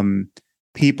from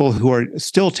people who are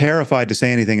still terrified to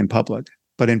say anything in public,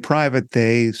 but in private,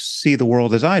 they see the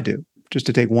world as I do, just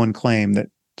to take one claim that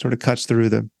sort of cuts through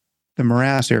the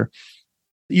morass here.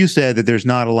 You said that there's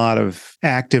not a lot of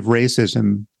active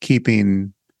racism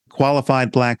keeping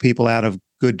qualified Black people out of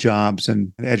good jobs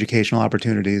and educational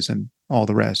opportunities and all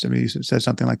the rest. I mean, you said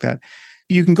something like that.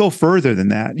 You can go further than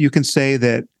that. You can say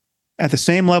that at the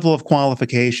same level of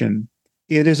qualification,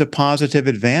 it is a positive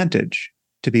advantage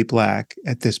to be Black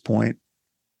at this point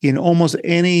in almost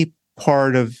any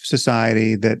part of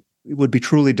society that would be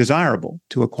truly desirable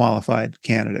to a qualified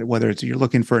candidate, whether it's you're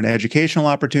looking for an educational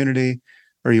opportunity,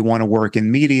 or you want to work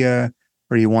in media,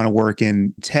 or you want to work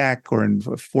in tech or in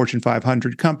a Fortune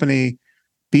 500 company.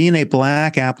 Being a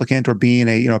Black applicant or being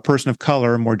a person of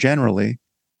color more generally,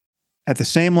 at the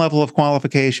same level of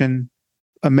qualification,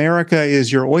 America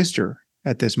is your oyster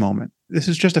at this moment. This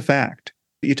is just a fact.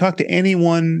 You talk to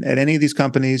anyone at any of these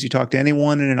companies, you talk to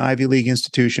anyone in an Ivy League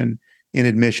institution in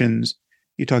admissions,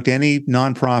 you talk to any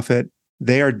nonprofit,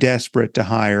 they are desperate to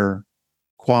hire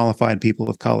qualified people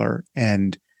of color.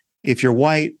 And if you're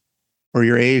white or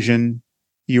you're Asian,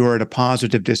 you are at a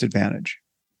positive disadvantage,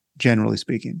 generally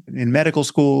speaking. In medical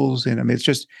schools,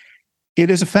 it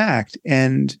is a fact.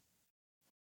 And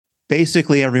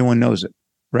basically everyone knows it,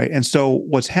 right? And so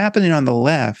what's happening on the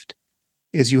left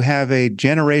is you have a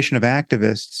generation of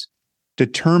activists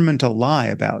determined to lie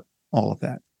about all of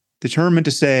that, determined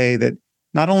to say that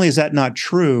not only is that not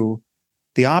true,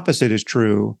 the opposite is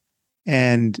true,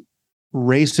 and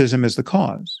racism is the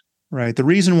cause, right? The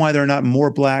reason why there are not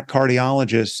more Black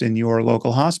cardiologists in your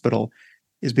local hospital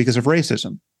is because of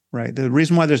racism, right? The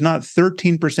reason why there's not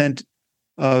 13%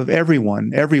 of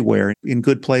everyone everywhere in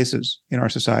good places in our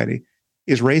society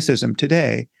is racism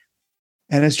today.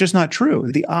 And it's just not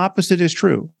true. The opposite is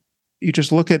true. You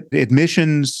just look at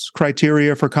admissions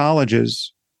criteria for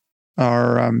colleges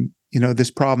are,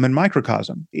 this problem in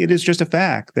microcosm. It is just a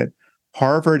fact that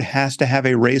Harvard has to have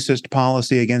a racist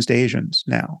policy against Asians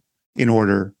now in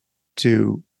order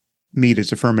to meet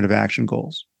its affirmative action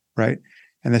goals, right?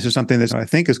 And this is something that I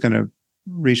think is going to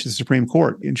reach the Supreme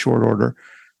Court in short order.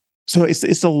 So it's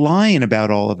the lying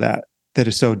about all of that that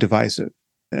is so divisive,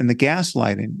 and the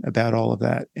gaslighting about all of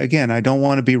that. Again, I don't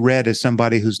want to be read as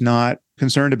somebody who's not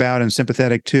concerned about and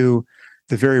sympathetic to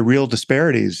the very real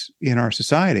disparities in our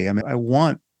society. I mean, I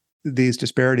want these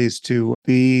disparities to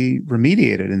be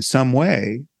remediated in some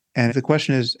way. And the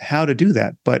question is how to do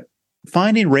that. But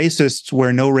finding racists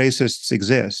where no racists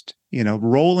exist,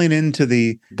 rolling into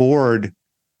the board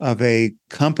of a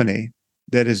company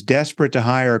that is desperate to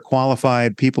hire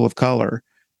qualified people of color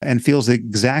and feels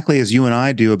exactly as you and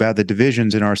I do about the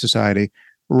divisions in our society,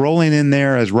 rolling in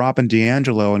there as Robin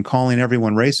DiAngelo and calling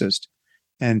everyone racist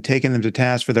and taking them to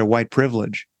task for their white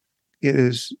privilege. It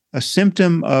is a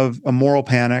symptom of a moral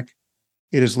panic.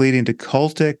 It is leading to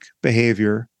cultic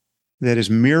behavior that is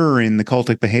mirroring the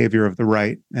cultic behavior of the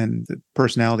right and the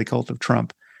personality cult of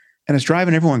Trump. And it's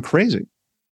driving everyone crazy.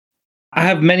 I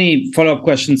have many follow-up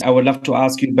questions I would love to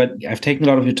ask you, but I've taken a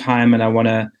lot of your time and I want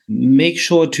to make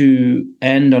sure to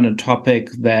end on a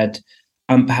topic that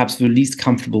I'm perhaps the least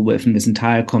comfortable with in this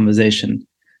entire conversation.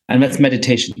 And that's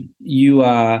meditation. You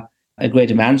are a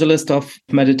great evangelist of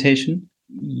meditation.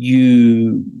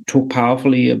 You talk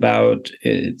powerfully about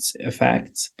its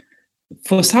effects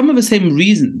for some of the same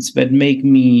reasons that make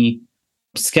me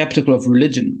skeptical of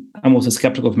religion. I'm also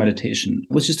skeptical of meditation,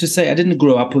 which is to say, I didn't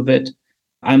grow up with it.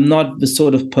 I'm not the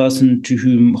sort of person to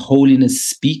whom holiness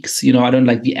speaks. I don't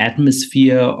like the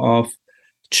atmosphere of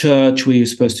church where you're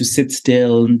supposed to sit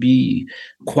still and be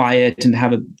quiet and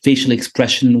have a facial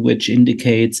expression which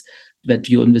indicates that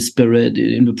you're in the spirit,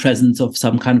 in the presence of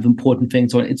some kind of important thing.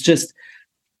 So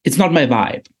it's not my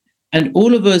vibe. And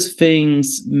all of those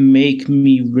things make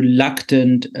me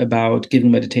reluctant about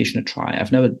giving meditation a try.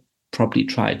 I've never properly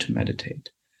tried to meditate.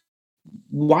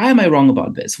 Why am I wrong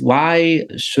about this? Why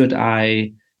should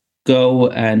I go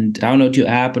and download your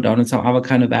app or download some other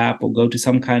kind of app or go to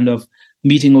some kind of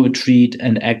meeting or retreat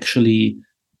and actually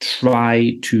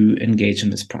try to engage in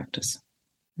this practice?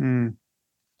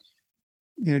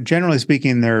 Generally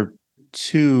speaking, there are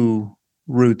two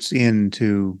routes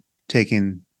into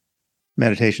taking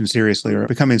meditation seriously or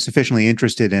becoming sufficiently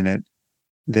interested in it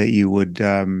that you would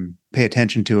pay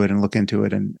attention to it and look into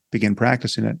it and begin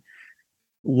practicing it.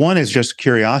 One is just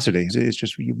curiosity. It's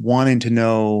just wanting to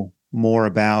know more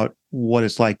about what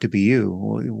it's like to be you,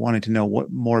 wanting to know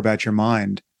more about your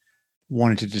mind,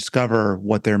 wanting to discover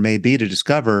what there may be to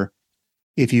discover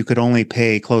if you could only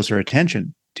pay closer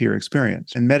attention to your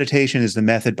experience. And meditation is the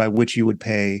method by which you would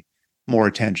pay more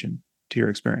attention to your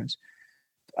experience.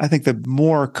 I think the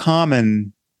more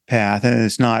common path, and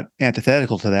it's not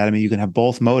antithetical to that, I mean, you can have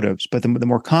both motives, but the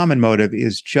more common motive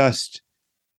is just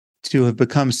to have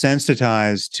become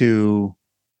sensitized to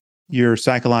your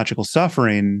psychological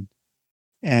suffering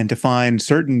and to find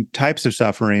certain types of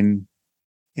suffering,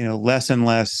 less and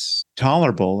less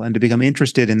tolerable, and to become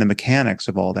interested in the mechanics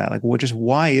of all that. Like,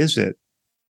 why is it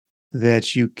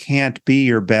that you can't be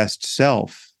your best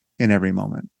self in every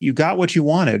moment? You got what you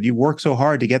wanted. You worked so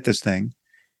hard to get this thing,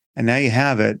 and now you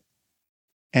have it.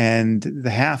 And the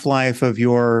half-life of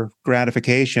your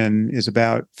gratification is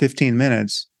about 15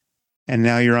 minutes, and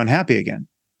now you're unhappy again,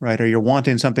 right? Or you're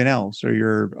wanting something else, or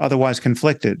you're otherwise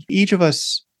conflicted. Each of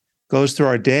us goes through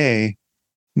our day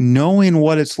knowing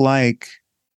what it's like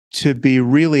to be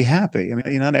really happy. I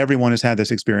mean, not everyone has had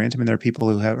this experience. I mean, there are people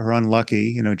who are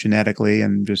unlucky, genetically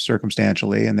and just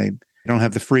circumstantially, and they don't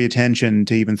have the free attention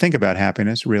to even think about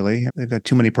happiness, really. They've got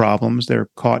too many problems. They're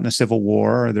caught in a civil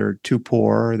war, or they're too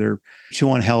poor, or they're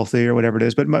too unhealthy, or whatever it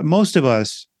is. But most of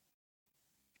us,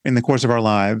 in the course of our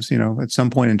lives, at some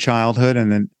point in childhood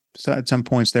and then at some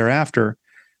points thereafter,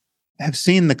 have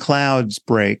seen the clouds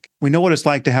break. We know what it's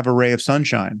like to have a ray of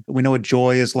sunshine. We know what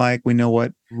joy is like. We know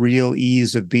what real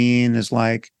ease of being is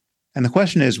like. And the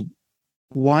question is,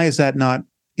 why is that not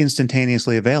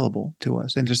instantaneously available to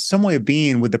us? And just some way of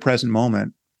being with the present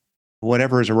moment,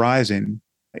 whatever is arising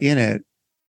in it,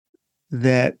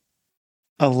 that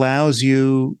allows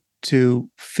you to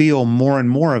feel more and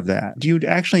more of that. Do you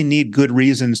actually need good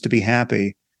reasons to be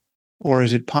happy? Or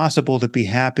is it possible to be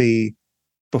happy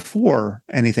before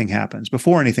anything happens,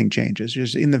 before anything changes,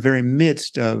 just in the very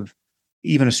midst of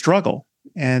even a struggle?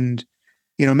 And,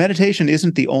 meditation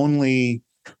isn't the only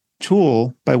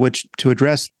tool by which to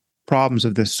address problems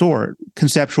of this sort.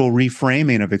 Conceptual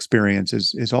reframing of experience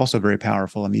is also very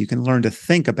powerful. I mean, you can learn to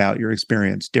think about your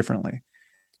experience differently.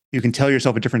 You can tell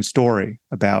yourself a different story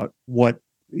about what,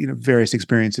 various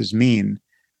experiences mean.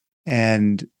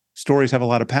 And stories have a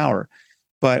lot of power.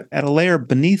 But at a layer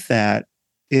beneath that,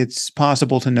 it's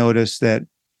possible to notice that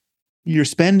you're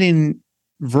spending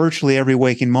virtually every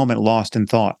waking moment lost in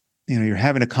thought. You're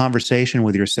having a conversation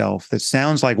with yourself that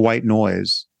sounds like white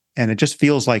noise, and it just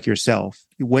feels like yourself.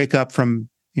 You wake up from,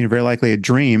 very likely a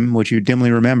dream, which you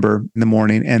dimly remember in the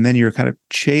morning, and then you're kind of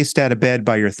chased out of bed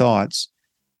by your thoughts,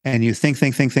 and you think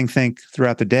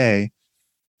throughout the day.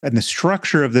 And the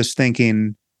structure of this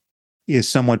thinking is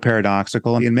somewhat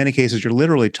paradoxical. In many cases, you're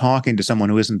literally talking to someone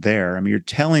who isn't there. I mean, you're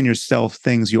telling yourself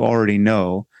things you already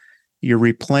know. You're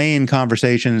replaying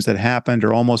conversations that happened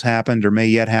or almost happened or may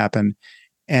yet happen.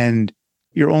 And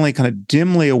you're only kind of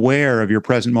dimly aware of your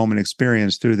present moment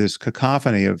experience through this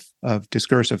cacophony of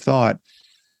discursive thought.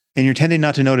 And you're tending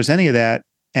not to notice any of that.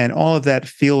 And all of that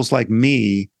feels like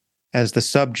me as the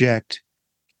subject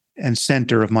and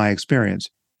center of my experience.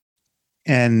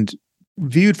 And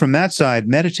viewed from that side,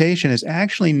 meditation is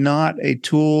actually not a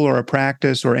tool or a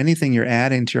practice or anything you're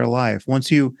adding to your life.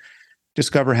 Once you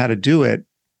discover how to do it,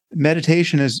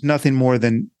 meditation is nothing more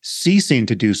than ceasing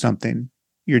to do something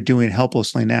you're doing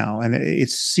helplessly now. And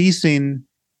it's ceasing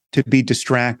to be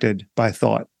distracted by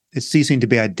thought. It's ceasing to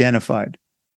be identified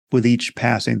with each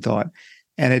passing thought.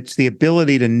 And it's the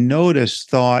ability to notice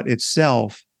thought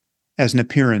itself as an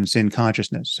appearance in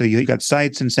consciousness. So you got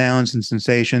sights and sounds and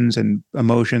sensations and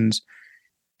emotions,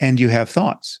 and you have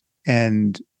thoughts.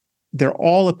 And they're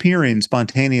all appearing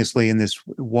spontaneously in this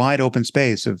wide open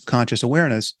space of conscious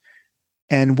awareness.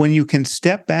 And when you can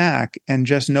step back and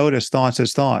just notice thoughts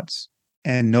as thoughts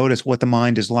and notice what the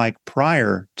mind is like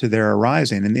prior to their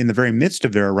arising and in the very midst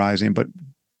of their arising, but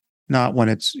not when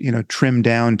it's, trimmed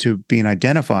down to being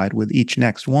identified with each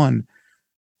next one,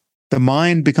 the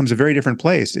mind becomes a very different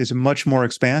place. It's much more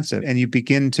expansive. And you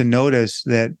begin to notice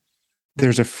that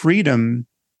there's a freedom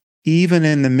even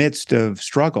in the midst of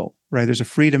struggle, right? There's a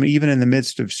freedom even in the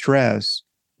midst of stress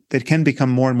that can become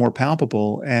more and more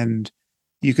palpable. And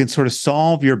you can sort of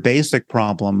solve your basic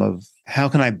problem of how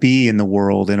can I be in the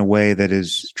world in a way that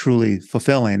is truly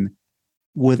fulfilling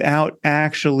without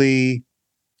actually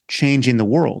changing the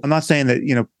world. I'm not saying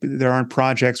that, there aren't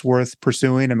projects worth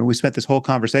pursuing. I mean, we spent this whole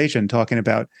conversation talking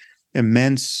about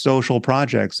immense social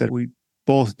projects that we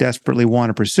both desperately want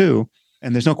to pursue.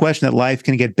 And there's no question that life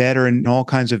can get better in all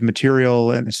kinds of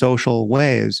material and social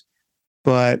ways.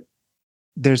 But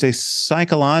there's a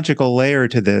psychological layer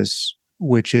to this,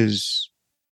 which is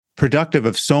productive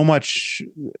of so much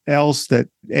else that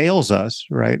ails us,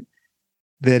 right?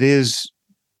 That is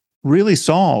really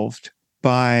solved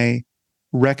by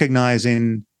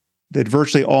recognizing that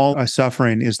virtually all our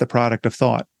suffering is the product of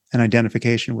thought and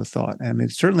identification with thought. I mean,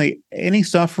 certainly any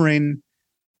suffering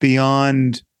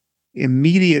beyond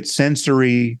immediate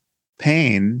sensory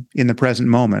pain in the present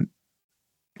moment,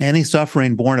 any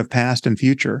suffering born of past and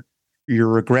future, your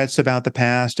regrets about the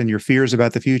past and your fears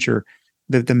about the future,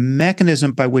 the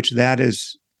mechanism by which that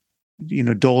is,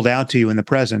 doled out to you in the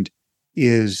present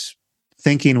is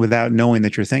thinking without knowing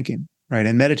that you're thinking, right?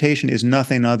 And meditation is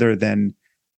nothing other than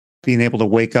being able to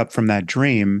wake up from that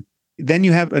dream. Then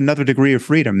you have another degree of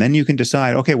freedom. Then you can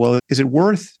decide, okay, well, is it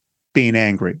worth being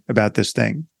angry about this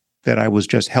thing that I was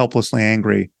just helplessly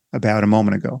angry about a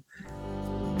moment ago?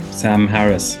 Sam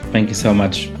Harris, thank you so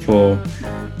much for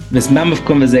this mammoth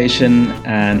conversation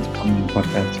and coming on the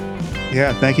podcast.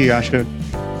 Yeah, thank you, Yasha.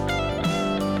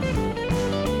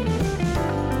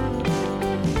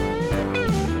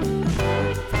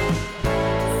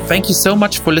 Thank you so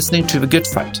much for listening to The Good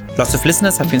Fight. Lots of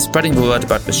listeners have been spreading the word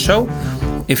about this show.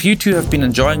 If you too have been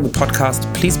enjoying the podcast,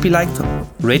 please like,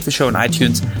 rate the show on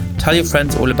iTunes, tell your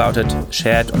friends all about it,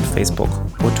 share it on Facebook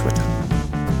or Twitter.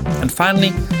 And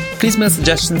finally, please mail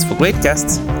suggestions for great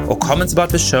guests or comments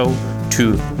about the show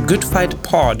to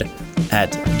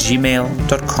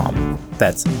goodfightpod@gmail.com.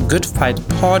 That's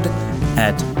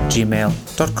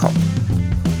goodfightpod@gmail.com.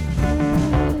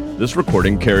 This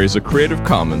recording carries a Creative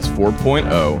Commons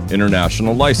 4.0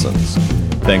 international license.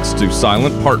 Thanks to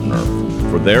Silent Partner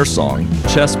for their song,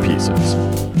 Chess Pieces.